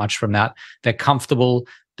branch out much from that. They're comfortable.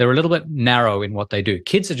 They're a little bit narrow in what they do.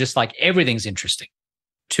 Kids are just like, everything's interesting.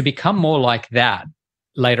 To become more like that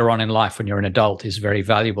later on in life when you're an adult is very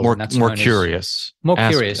valuable. More curious.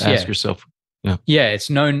 Ask yourself. Yeah, it's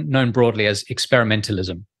known broadly as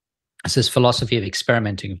experimentalism. It's this philosophy of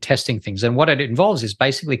experimenting, of testing things. And what it involves is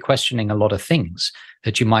basically questioning a lot of things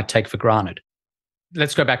that you might take for granted.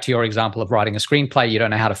 Let's go back to your example of writing a screenplay. You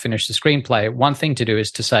don't know how to finish the screenplay. One thing to do is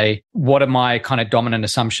to say, what are my kind of dominant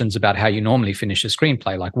assumptions about how you normally finish a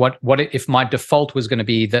screenplay? Like what if my default was going to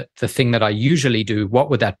be the thing that I usually do, what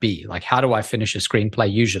would that be? Like, how do I finish a screenplay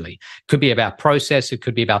usually? It could be about process. It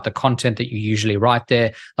could be about the content that you usually write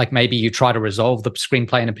there. Like maybe you try to resolve the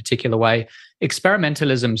screenplay in a particular way.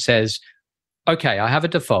 Experimentalism says, okay, I have a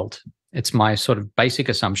default. It's my sort of basic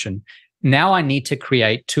assumption. Now I need to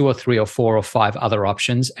create 2 or 3 or 4 or 5 other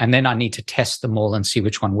options, and then I need to test them all and see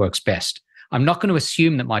which one works best. I'm not going to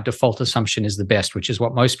assume that my default assumption is the best, which is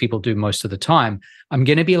what most people do most of the time. I'm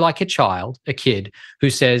going to be like a kid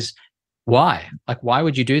who says, why? Like, why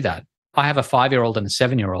would you do that? I have a 5-year-old and a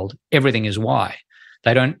 7-year-old. Everything is why.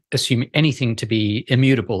 They don't assume anything to be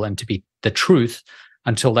immutable and to be the truth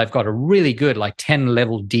until they've got a really good, like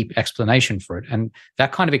 10-level deep explanation for it. And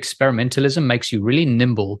that kind of experimentalism makes you really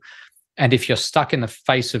nimble. And if you're stuck in the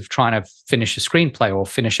face of trying to finish a screenplay or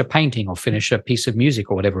finish a painting or finish a piece of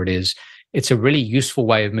music or whatever it is, it's a really useful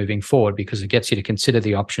way of moving forward because it gets you to consider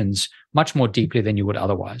the options much more deeply than you would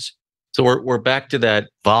otherwise. So we're back to that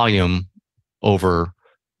volume over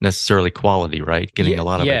necessarily quality, right? Getting a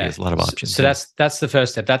lot of ideas, a lot of options. So that's the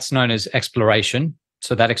first step. That's known as exploration.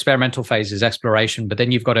 So that experimental phase is exploration, but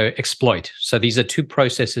then you've got to exploit. So these are two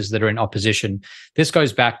processes that are in opposition. This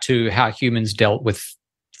goes back to how humans dealt with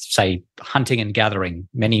say, hunting and gathering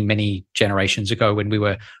many, many generations ago when we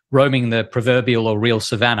were roaming the proverbial or real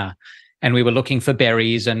savannah and we were looking for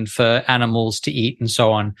berries and for animals to eat and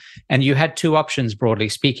so on. And you had two options, broadly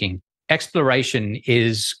speaking. Exploration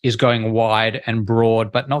is going wide and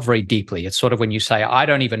broad, but not very deeply. It's sort of when you say, I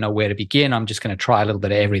don't even know where to begin. I'm just going to try a little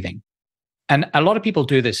bit of everything. And a lot of people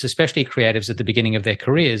do this, especially creatives at the beginning of their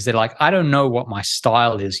careers. They're like, I don't know what my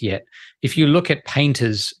style is yet. If you look at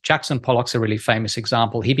painters, Jackson Pollock's a really famous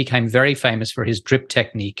example. He became very famous for his drip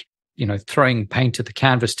technique, throwing paint to the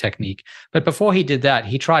canvas technique. But before he did that,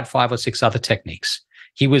 he tried 5 or 6 other techniques.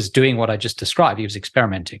 He was doing what I just described. He was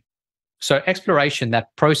experimenting. So exploration,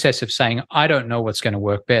 that process of saying, I don't know what's going to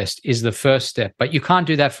work best, is the first step. But you can't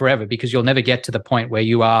do that forever because you'll never get to the point where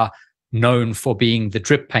you are known for being the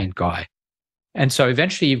drip paint guy. And so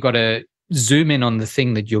eventually you've got to zoom in on the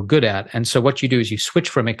thing that you're good at. And so what you do is you switch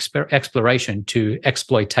from exploration to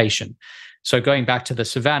exploitation. So going back to the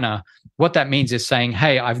savannah, what that means is saying,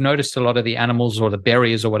 hey, I've noticed a lot of the animals or the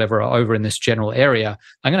berries or whatever are over in this general area.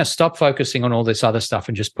 I'm going to stop focusing on all this other stuff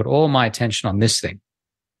and just put all my attention on this thing.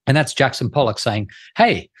 And that's Jackson Pollock saying,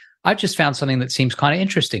 hey, I've just found something that seems kind of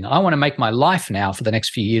interesting. I want to make my life now for the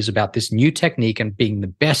next few years about this new technique and being the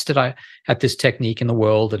best at this technique in the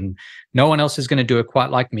world. And no one else is going to do it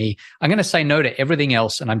quite like me. I'm going to say no to everything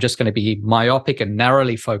else. And I'm just going to be myopic and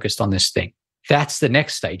narrowly focused on this thing. That's the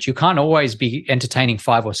next stage. You can't always be entertaining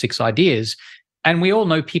 5 or 6 ideas. And we all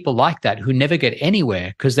know people like that who never get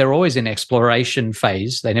anywhere because they're always in exploration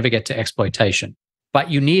phase. They never get to exploitation.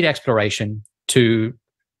 But you need exploration to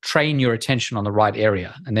train your attention on the right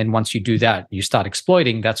area. And then once you do that, you start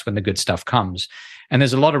exploiting, that's when the good stuff comes. And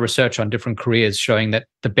there's a lot of research on different careers showing that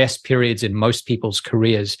the best periods in most people's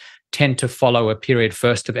careers tend to follow a period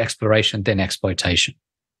first of exploration, then exploitation.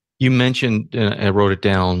 You mentioned, I wrote it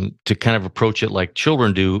down, to kind of approach it like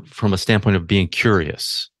children do from a standpoint of being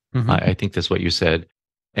curious. Mm-hmm. I think that's what you said.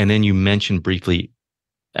 And then you mentioned briefly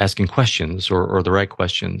asking questions or the right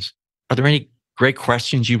questions. Are there any great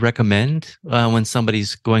questions you recommend when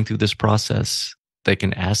somebody's going through this process they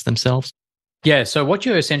can ask themselves? Yeah. So what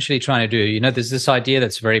you're essentially trying to do, there's this idea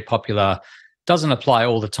that's very popular, doesn't apply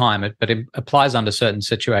all the time, but it applies under certain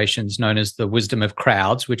situations, known as the wisdom of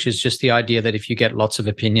crowds, which is just the idea that if you get lots of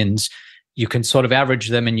opinions, you can sort of average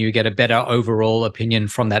them and you get a better overall opinion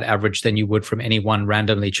from that average than you would from any one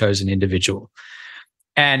randomly chosen individual.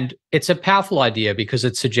 And it's a powerful idea because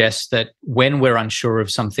it suggests that when we're unsure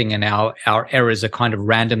of something and our errors are kind of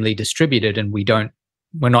randomly distributed and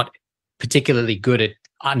we're not particularly good at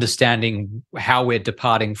understanding how we're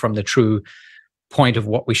departing from the true point of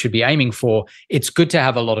what we should be aiming for, it's good to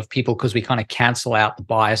have a lot of people because we kind of cancel out the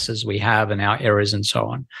biases we have and our errors and so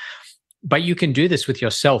on. But you can do this with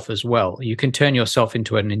yourself as well. You can turn yourself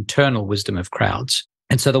into an internal wisdom of crowds.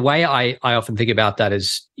 And so the way I often think about that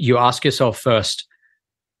is you ask yourself first,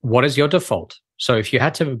 what is your default? So if you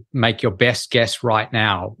had to make your best guess right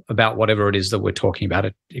now about whatever it is that we're talking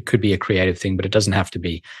about, it could be a creative thing, but it doesn't have to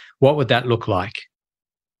be. What would that look like?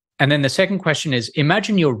 And then the second question is,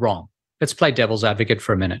 imagine you're wrong. Let's play devil's advocate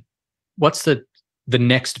for a minute. What's the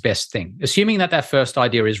next best thing? Assuming that first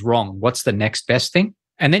idea is wrong, what's the next best thing?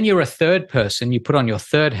 And then you're a third person, you put on your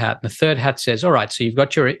third hat, and the third hat says, all right, so you've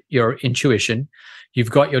got your intuition,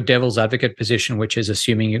 you've got your devil's advocate position, which is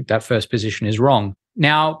assuming that first position is wrong.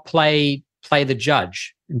 Now play the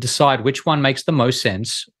judge and decide which one makes the most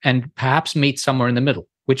sense and perhaps meet somewhere in the middle.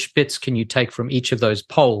 Which bits can you take from each of those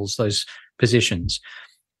poles, those positions,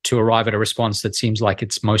 to arrive at a response that seems like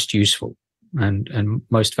it's most useful and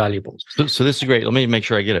most valuable? So this is great. Let me make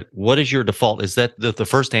sure I get it. What is your default? Is that the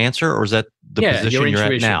first answer, or is that the position you're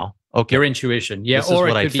at now? Okay. Your intuition. Yeah. This is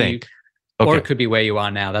what I think. Or it could be where you are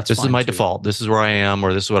now. This is my default. This is where I am,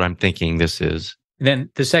 or this is what I'm thinking this is.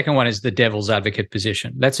 Then the second one is the devil's advocate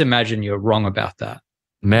position. Let's imagine you're wrong about that.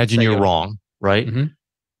 Imagine you're wrong, right? Mm-hmm.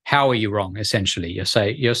 How are you wrong, essentially? You're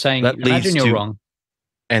saying that imagine you're wrong.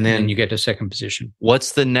 And then you get a second position.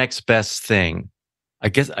 What's the next best thing? I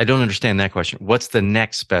guess I don't understand that question. What's the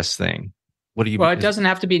next best thing? What do you? Well, it doesn't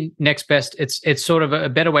have to be next best. It's sort of a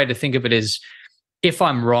better way to think of it is, if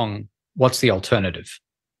I'm wrong, what's the alternative?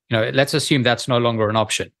 Let's assume that's no longer an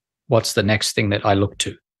option. What's the next thing that I look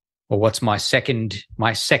to? Or what's my second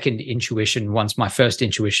intuition once my first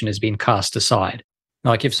intuition has been cast aside?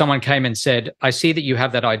 Like if someone came and said, I see that you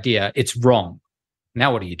have that idea, it's wrong.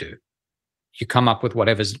 Now what do? You come up with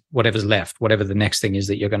whatever's left, whatever the next thing is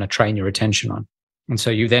that you're going to train your attention on. And so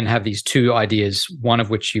you then have these two ideas, one of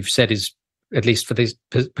which you've said is at least for these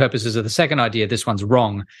purposes of the second idea, this one's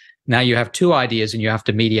wrong. Now you have two ideas and you have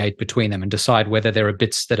to mediate between them and decide whether there are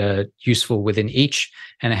bits that are useful within each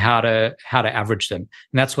and how to average them.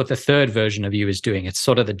 And that's what the third version of you is doing. It's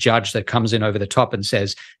sort of the judge that comes in over the top and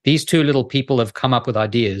says, these two little people have come up with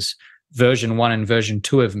ideas, version 1 and version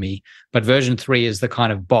 2 of me. But version 3 is the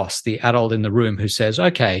kind of boss, the adult in the room who says,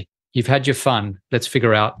 okay, you've had your fun. Let's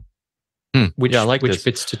figure out which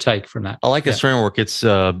bits to take from that. I like this framework. It's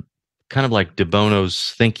kind of like De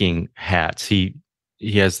Bono's thinking hats. He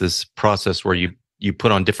has this process where you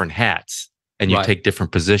put on different hats and you take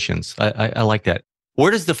different positions. I like that.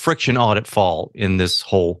 Where does the friction audit fall in this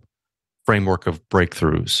whole framework of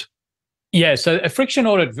breakthroughs? Yeah, so a friction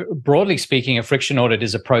audit, broadly speaking, a friction audit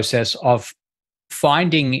is a process of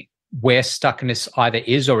finding where stuckness either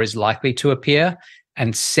is or is likely to appear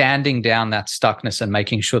and sanding down that stuckness and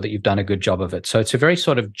making sure that you've done a good job of it. So it's a very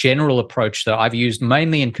sort of general approach that I've used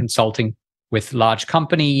mainly in consulting with large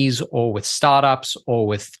companies or with startups or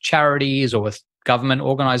with charities or with government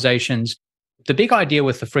organizations. The big idea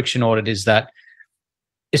with the friction audit is that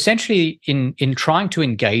essentially in trying to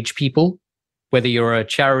engage people, whether you're a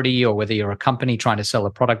charity or whether you're a company trying to sell a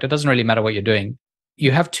product, it doesn't really matter what you're doing.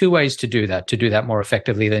 You have two ways to do that more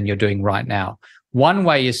effectively than you're doing right now. One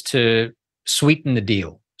way is to sweeten the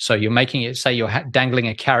deal. So you're making it, say you're dangling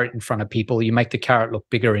a carrot in front of people, you make the carrot look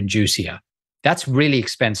bigger and juicier. That's really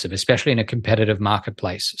expensive, especially in a competitive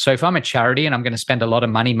marketplace. So if I'm a charity and I'm going to spend a lot of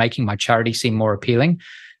money making my charity seem more appealing,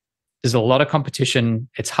 there's a lot of competition.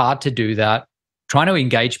 It's hard to do that. Trying to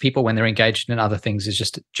engage people when they're engaged in other things is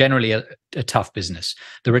just generally a tough business.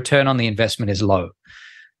 The return on the investment is low.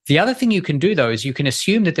 The other thing you can do, though, is you can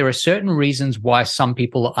assume that there are certain reasons why some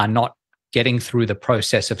people are not getting through the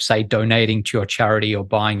process of, say, donating to your charity or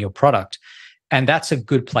buying your product. And that's a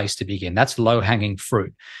good place to begin. That's low-hanging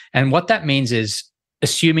fruit. And what that means is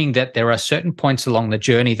assuming that there are certain points along the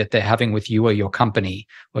journey that they're having with you or your company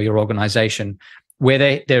or your organization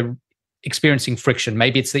where they're experiencing friction.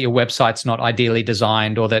 Maybe it's that your website's not ideally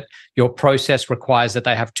designed, or that your process requires that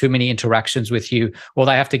they have too many interactions with you, or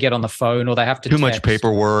they have to get on the phone, or they have to too much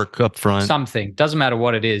paperwork up front. Something. Doesn't matter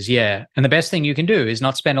what it is, yeah. And the best thing you can do is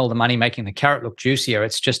not spend all the money making the carrot look juicier.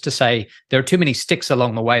 It's just to say there are too many sticks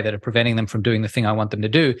along the way that are preventing them from doing the thing I want them to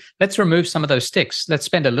do. Let's remove some of those sticks. Let's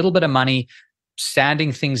spend a little bit of money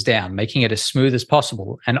sanding things down, making it as smooth as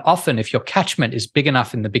possible. And often if your catchment is big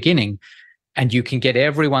enough in the beginning, and you can get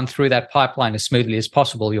everyone through that pipeline as smoothly as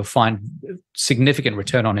possible, you'll find significant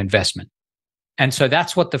return on investment. And so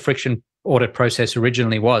that's what the friction audit process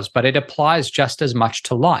originally was, but it applies just as much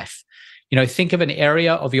to life. You know, think of an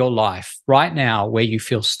area of your life right now where you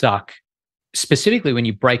feel stuck. Specifically, when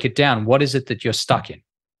you break it down, what is it that you're stuck in?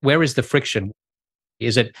 Where is the friction?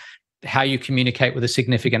 Is it how you communicate with a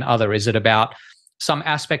significant other? Is it about some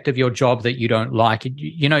aspect of your job that you don't like?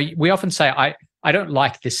 You know, we often say, I don't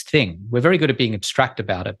like this thing. We're very good at being abstract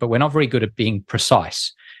about it, but we're not very good at being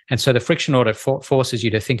precise. And so the friction audit forces you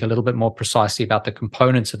to think a little bit more precisely about the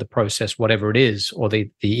components of the process, whatever it is, or the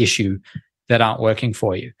issue that aren't working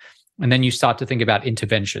for you. And then you start to think about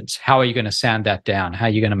interventions. How are you going to sand that down? How are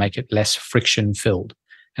you going to make it less friction filled?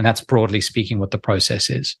 And that's broadly speaking what the process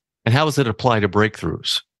is. And how does it apply to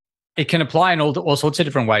breakthroughs? It can apply in all sorts of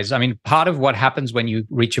different ways. I mean, part of what happens when you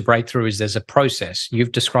reach a breakthrough is there's a process.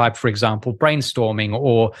 You've described, for example, brainstorming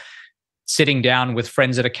or sitting down with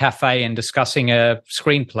friends at a cafe and discussing a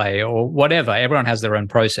screenplay or whatever. Everyone has their own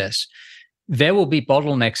process. There will be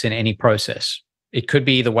bottlenecks in any process. It could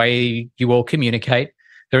be the way you all communicate.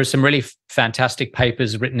 There are some really fantastic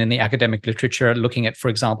papers written in the academic literature looking at, for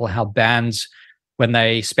example, how bands, when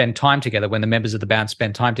they spend time together, when the members of the band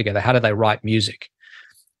spend time together, how do they write music?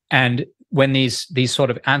 And when these sort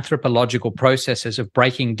of anthropological processes of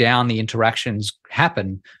breaking down the interactions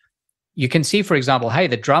happen, you can see, for example, hey,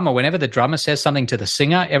 the drummer, whenever the drummer says something to the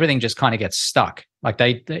singer, everything just kind of gets stuck. Like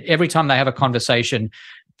every time they have a conversation,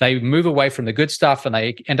 they move away from the good stuff and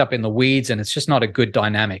they end up in the weeds, and it's just not a good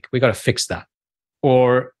dynamic. We got to fix that.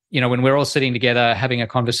 Or, you know, when we're all sitting together having a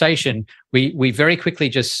conversation, we very quickly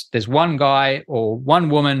there's one guy or one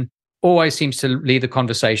woman always seems to lead the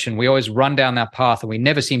conversation. We always run down that path and we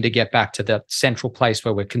never seem to get back to that central place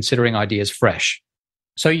where we're considering ideas fresh.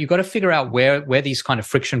 So you've got to figure out where these kind of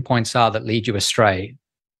friction points are that lead you astray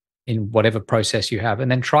in whatever process you have, and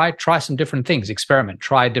then try some different things, experiment,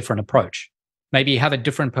 try a different approach. Maybe have a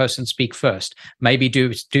different person speak first. Maybe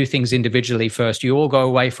do things individually first. You all go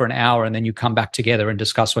away for an hour and then you come back together and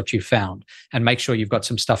discuss what you found and make sure you've got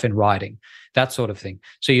some stuff in writing, that sort of thing.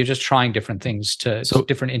 So you're just trying different things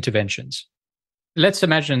different interventions. Let's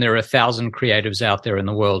imagine there are 1,000 creatives out there in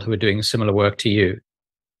the world who are doing similar work to you.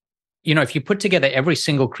 if you put together every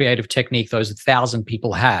single creative technique those 1,000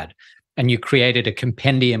 people had, and you created a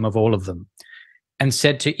compendium of all of them and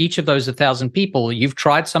said to each of those 1,000 people, you've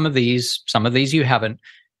tried some of these you haven't,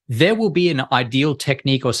 there will be an ideal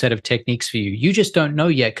technique or set of techniques for you. You just don't know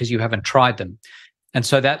yet because you haven't tried them. And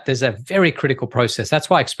so that there's a very critical process. That's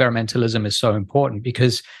why experimentalism is so important,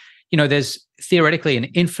 because there's theoretically an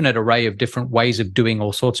infinite array of different ways of doing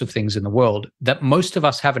all sorts of things in the world that most of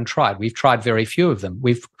us haven't tried. We've tried very few of them.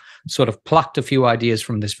 We've sort of plucked a few ideas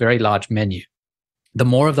from this very large menu. The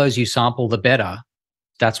more of those you sample, the better.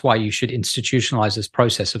 That's why you should institutionalize this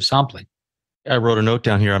process of sampling. I wrote a note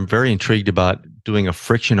down here. I'm very intrigued about doing a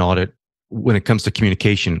friction audit when it comes to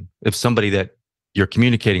communication. If somebody that you're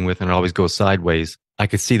communicating with and it always goes sideways, I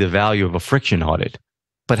could see the value of a friction audit.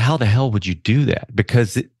 But how the hell would you do that?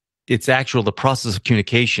 Because it's the process of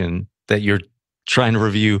communication that you're trying to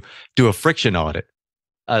review, do a friction audit.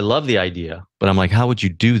 I love the idea, but I'm like, how would you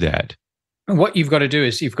do that? What you've got to do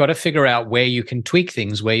is you've got to figure out where you can tweak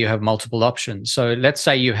things, where you have multiple options. So let's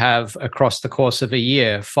say you have, across the course of a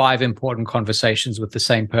year, 5 important conversations with the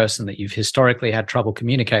same person that you've historically had trouble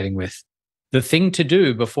communicating with. The thing to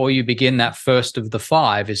do before you begin that first of the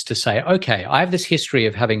 5 is to say, okay, I have this history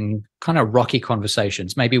of having kind of rocky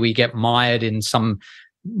conversations. Maybe we get mired in some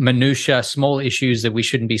minutia, small issues that we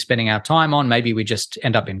shouldn't be spending our time on. Maybe we just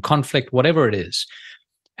end up in conflict, whatever it is.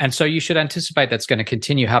 And so you should anticipate that's going to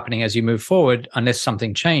continue happening as you move forward unless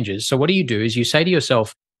something changes. So what do? Is you say to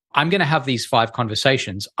yourself, I'm going to have these 5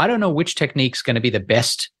 conversations. I don't know which technique's going to be the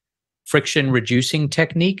best friction reducing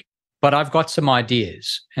technique, but I've got some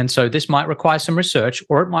ideas. And so this might require some research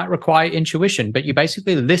or it might require intuition, but you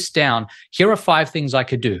basically list down, here are 5 things I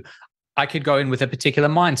could do. I could go in with a particular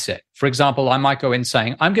mindset. For example, I might go in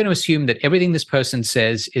saying, I'm going to assume that everything this person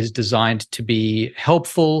says is designed to be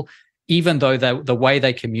helpful, even though the way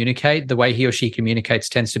they communicate, the way he or she communicates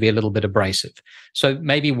tends to be a little bit abrasive. So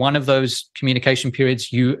maybe one of those communication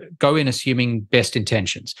periods, you go in assuming best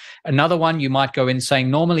intentions. Another one, you might go in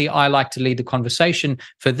saying, normally I like to lead the conversation.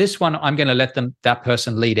 For this one, I'm going to let that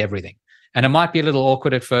person lead everything. And it might be a little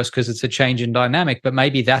awkward at first because it's a change in dynamic, but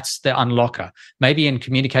maybe that's the unlocker. Maybe in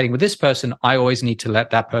communicating with this person, I always need to let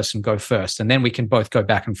that person go first. And then we can both go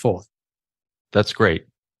back and forth. That's great.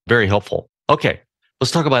 Very helpful. Okay. Let's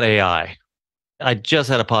talk about AI. I just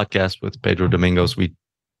had a podcast with Pedro Domingos. We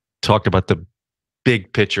talked about the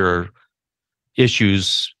big picture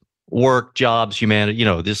issues, work, jobs, humanity,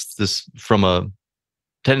 this from a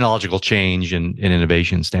technological change and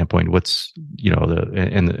innovation standpoint, what's,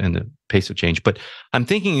 the pace of change. But I'm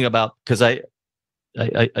thinking about, because I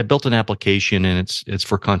built an application and it's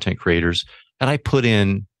for content creators, and I put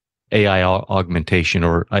in AI augmentation,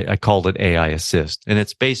 or I called it AI assist. And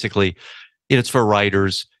it's basically, it's for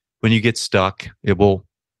writers. When you get stuck, it will,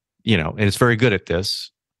 and it's very good at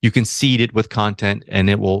this. You can seed it with content and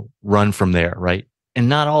it will run from there, right? And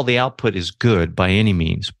not all the output is good by any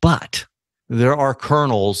means, but there are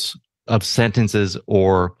kernels of sentences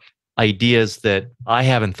or ideas that I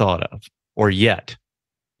haven't thought of or yet.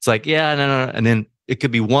 It's like, yeah, no. And then it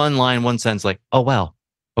could be one line, one sentence like, oh, wow.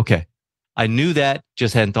 Okay. I knew that,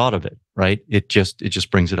 just hadn't thought of it, right? It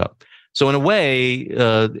just brings it up. So in a way,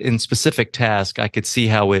 in specific task, I could see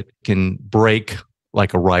how it can break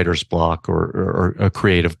like a writer's block or a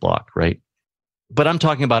creative block, right? But I'm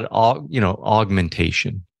talking about,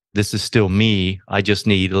 augmentation. This is still me. I just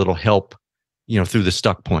need a little help, through the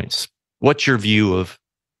stuck points. What's your view of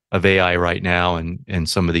AI right now and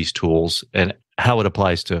some of these tools and how it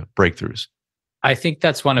applies to breakthroughs? I think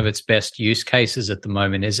that's one of its best use cases at the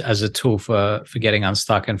moment, is as a tool for getting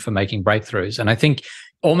unstuck and for making breakthroughs. And I think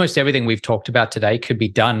almost everything we've talked about today could be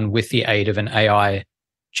done with the aid of an AI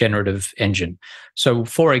generative engine. So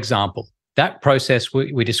for example, that process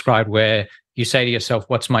we described where you say to yourself,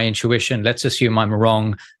 what's my intuition? Let's assume I'm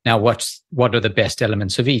wrong. Now, what are the best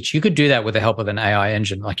elements of each? You could do that with the help of an AI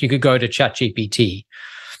engine. Like you could go to ChatGPT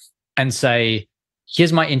and say,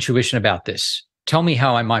 here's my intuition about this. Tell me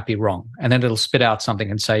how I might be wrong. And then it'll spit out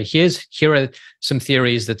something and say, here are some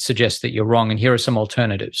theories that suggest that you're wrong, and here are some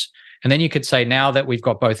alternatives. And then you could say, now that we've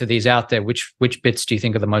got both of these out there, which bits do you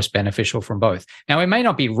think are the most beneficial from both? Now, it may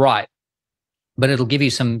not be right, but it'll give you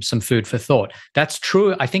some food for thought. That's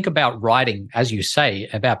true, I think, about writing, as you say,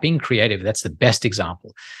 about being creative. That's the best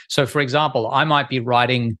example. So, for example, I might be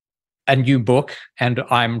writing a new book and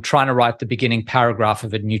I'm trying to write the beginning paragraph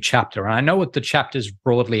of a new chapter. And I know what the chapter is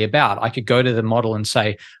broadly about. I could go to the model and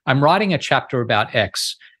say, I'm writing a chapter about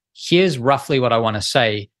X. Here's roughly what I want to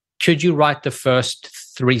say. Could you write the first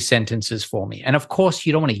 3 sentences for me? And of course,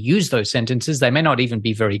 you don't want to use those sentences. They may not even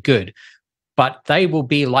be very good, but they will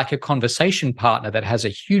be like a conversation partner that has a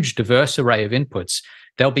huge diverse array of inputs.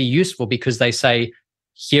 they'll be useful because they say,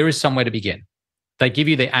 here is somewhere to begin. They give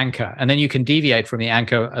you the anchor, and then you can deviate from the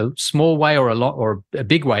anchor a small way or a lot or a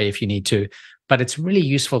big way if you need to. But it's really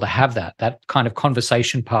useful to have that kind of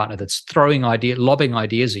conversation partner that's lobbing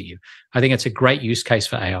ideas at you. I think it's a great use case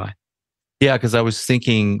for AI. Yeah, because I was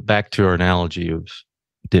thinking back to our analogy of,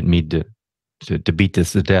 didn't mean to beat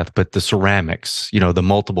this to death, but the ceramics, the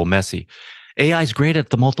multiple messy. AI is great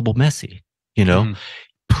at the multiple messy,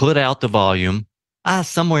 put out the volume.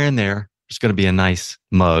 Somewhere in there, there's going to be a nice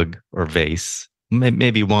mug or vase,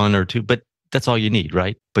 maybe one or two, but that's all you need,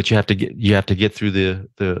 right? But you have to get through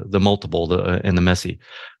the multiple and the messy.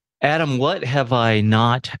 Adam, what have I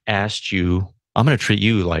not asked you? I'm going to treat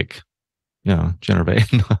you like, Genevieve.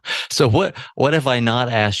 So what have I not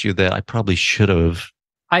asked you that I probably should have?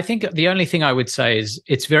 I think the only thing I would say is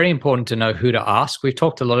it's very important to know who to ask. We've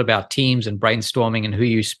talked a lot about teams and brainstorming and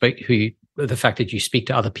the fact that you speak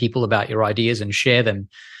to other people about your ideas and share them.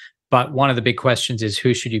 But one of the big questions is,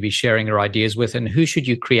 who should you be sharing your ideas with, and who should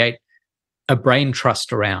you create a brain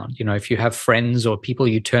trust around? If you have friends or people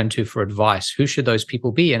you turn to for advice, who should those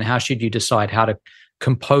people be, and how should you decide how to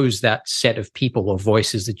compose that set of people or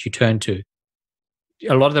voices that you turn to?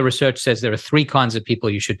 A lot of the research says there are 3 kinds of people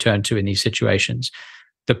you should turn to in these situations.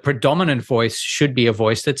 The predominant voice should be a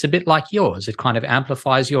voice that's a bit like yours. It kind of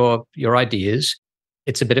amplifies your ideas.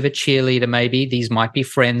 It's a bit of a cheerleader, maybe. These might be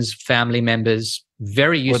friends, family members.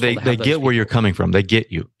 Very useful. Well, they get where you're coming from. They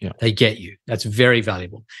get you. Yeah. They get you. That's very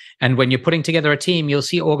valuable. And when you're putting together a team, you'll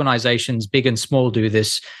see organizations, big and small, do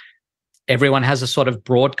this. Everyone has a sort of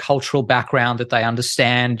broad cultural background that they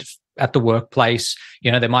understand at the workplace.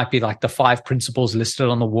 There might be like the 5 principles listed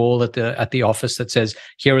on the wall at the office that says,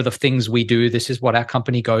 here are the things we do. This is what our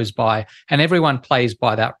company goes by. And everyone plays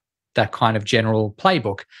by that kind of general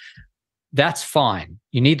playbook. That's fine.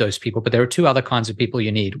 You need those people, but there are 2 other kinds of people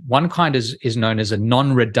you need. One kind is known as a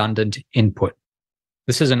non-redundant input.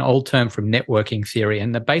 This is an old term from networking theory.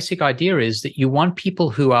 And the basic idea is that you want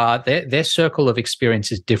people who are, their circle of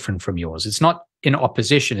experience is different from yours. It's not in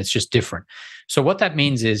opposition, it's just different. So what that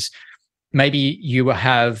means is maybe you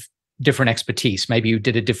have different expertise. Maybe you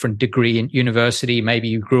did a different degree in university. Maybe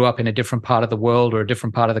you grew up in a different part of the world or a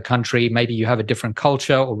different part of the country. Maybe you have a different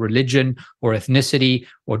culture or religion or ethnicity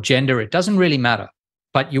or gender. It doesn't really matter,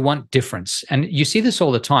 but you want difference. And you see this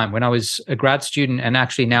all the time. When I was a grad student, and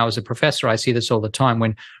actually now as a professor, I see this all the time.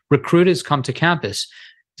 When recruiters come to campus,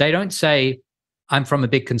 they don't say, I'm from a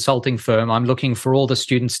big consulting firm. I'm looking for all the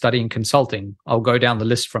students studying consulting. I'll go down the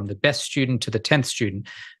list from the best student to the 10th student.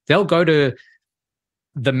 They'll go to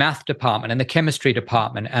the math department and the chemistry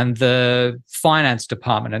department and the finance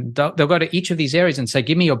department. And they'll go to each of these areas and say,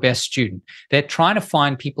 give me your best student. They're trying to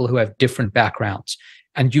find people who have different backgrounds.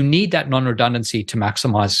 And you need that non-redundancy to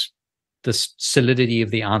maximize the solidity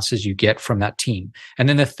of the answers you get from that team. And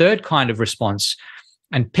then the third kind of response,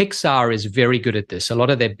 and Pixar is very good at this. A lot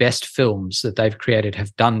of their best films that they've created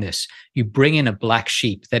have done this. You bring in a black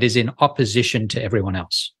sheep that is in opposition to everyone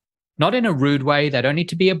else. Not in a rude way. They don't need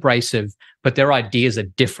to be abrasive, but their ideas are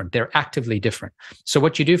different. They're actively different. So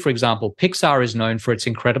what you do, for example, Pixar is known for its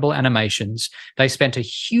incredible animations. They spent a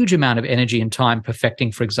huge amount of energy and time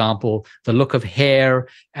perfecting, for example, the look of hair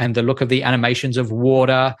and the look of the animations of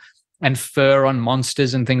water and fur on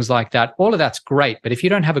monsters and things like that. All of that's great, but if you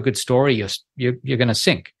don't have a good story, you're going to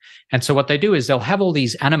sink. And so what they do is they'll have all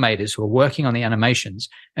these animators who are working on the animations,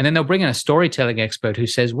 and then they'll bring in a storytelling expert who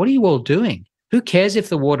says, what are you all doing? Who cares if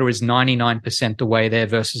the water is 99% the way there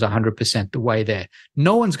versus 100% the way there?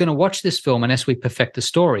 No one's going to watch this film unless we perfect the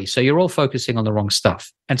story. So you're all focusing on the wrong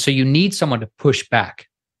stuff. And so you need someone to push back.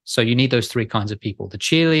 So you need those 3 kinds of people: the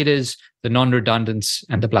cheerleaders, the non-redundants,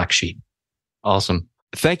 and the black sheep. Awesome.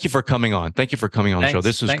 Thank you for coming on. Thank you for coming on the show.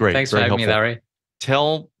 This was great. Thanks for having me, Larry.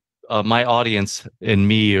 Tell my audience and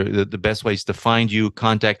me the best ways to find you,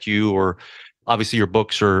 contact you, or obviously your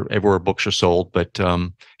books are everywhere books are sold. But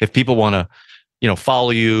if people want to, follow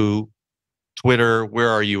you, Twitter, where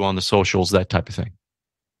are you on the socials, that type of thing?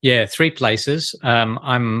 Yeah, 3 places.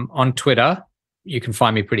 I'm on Twitter. You can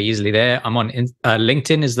find me pretty easily there. I'm on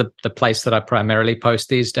LinkedIn is the place that I primarily post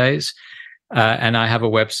these days. And I have a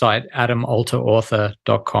website,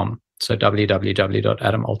 adamalterauthor.com. So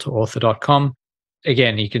www.adamalterauthor.com.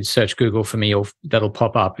 Again, you can search Google for me, or that'll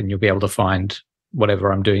pop up and you'll be able to find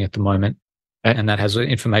whatever I'm doing at the moment. And that has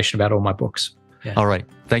information about all my books. Yeah. All right.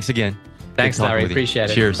 Thanks again. Thanks, Larry. Appreciate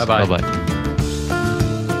it. Cheers. Bye-bye. Bye-bye.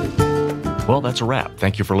 Well, that's a wrap.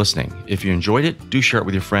 Thank you for listening. If you enjoyed it, do share it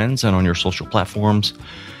with your friends and on your social platforms.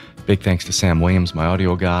 Big thanks to Sam Williams, my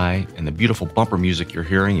audio guy, and the beautiful bumper music you're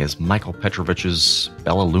hearing is Michael Petrovich's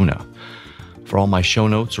Bella Luna. For all my show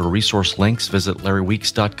notes or resource links, visit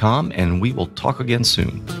larryweeks.com, and we will talk again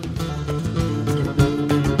soon.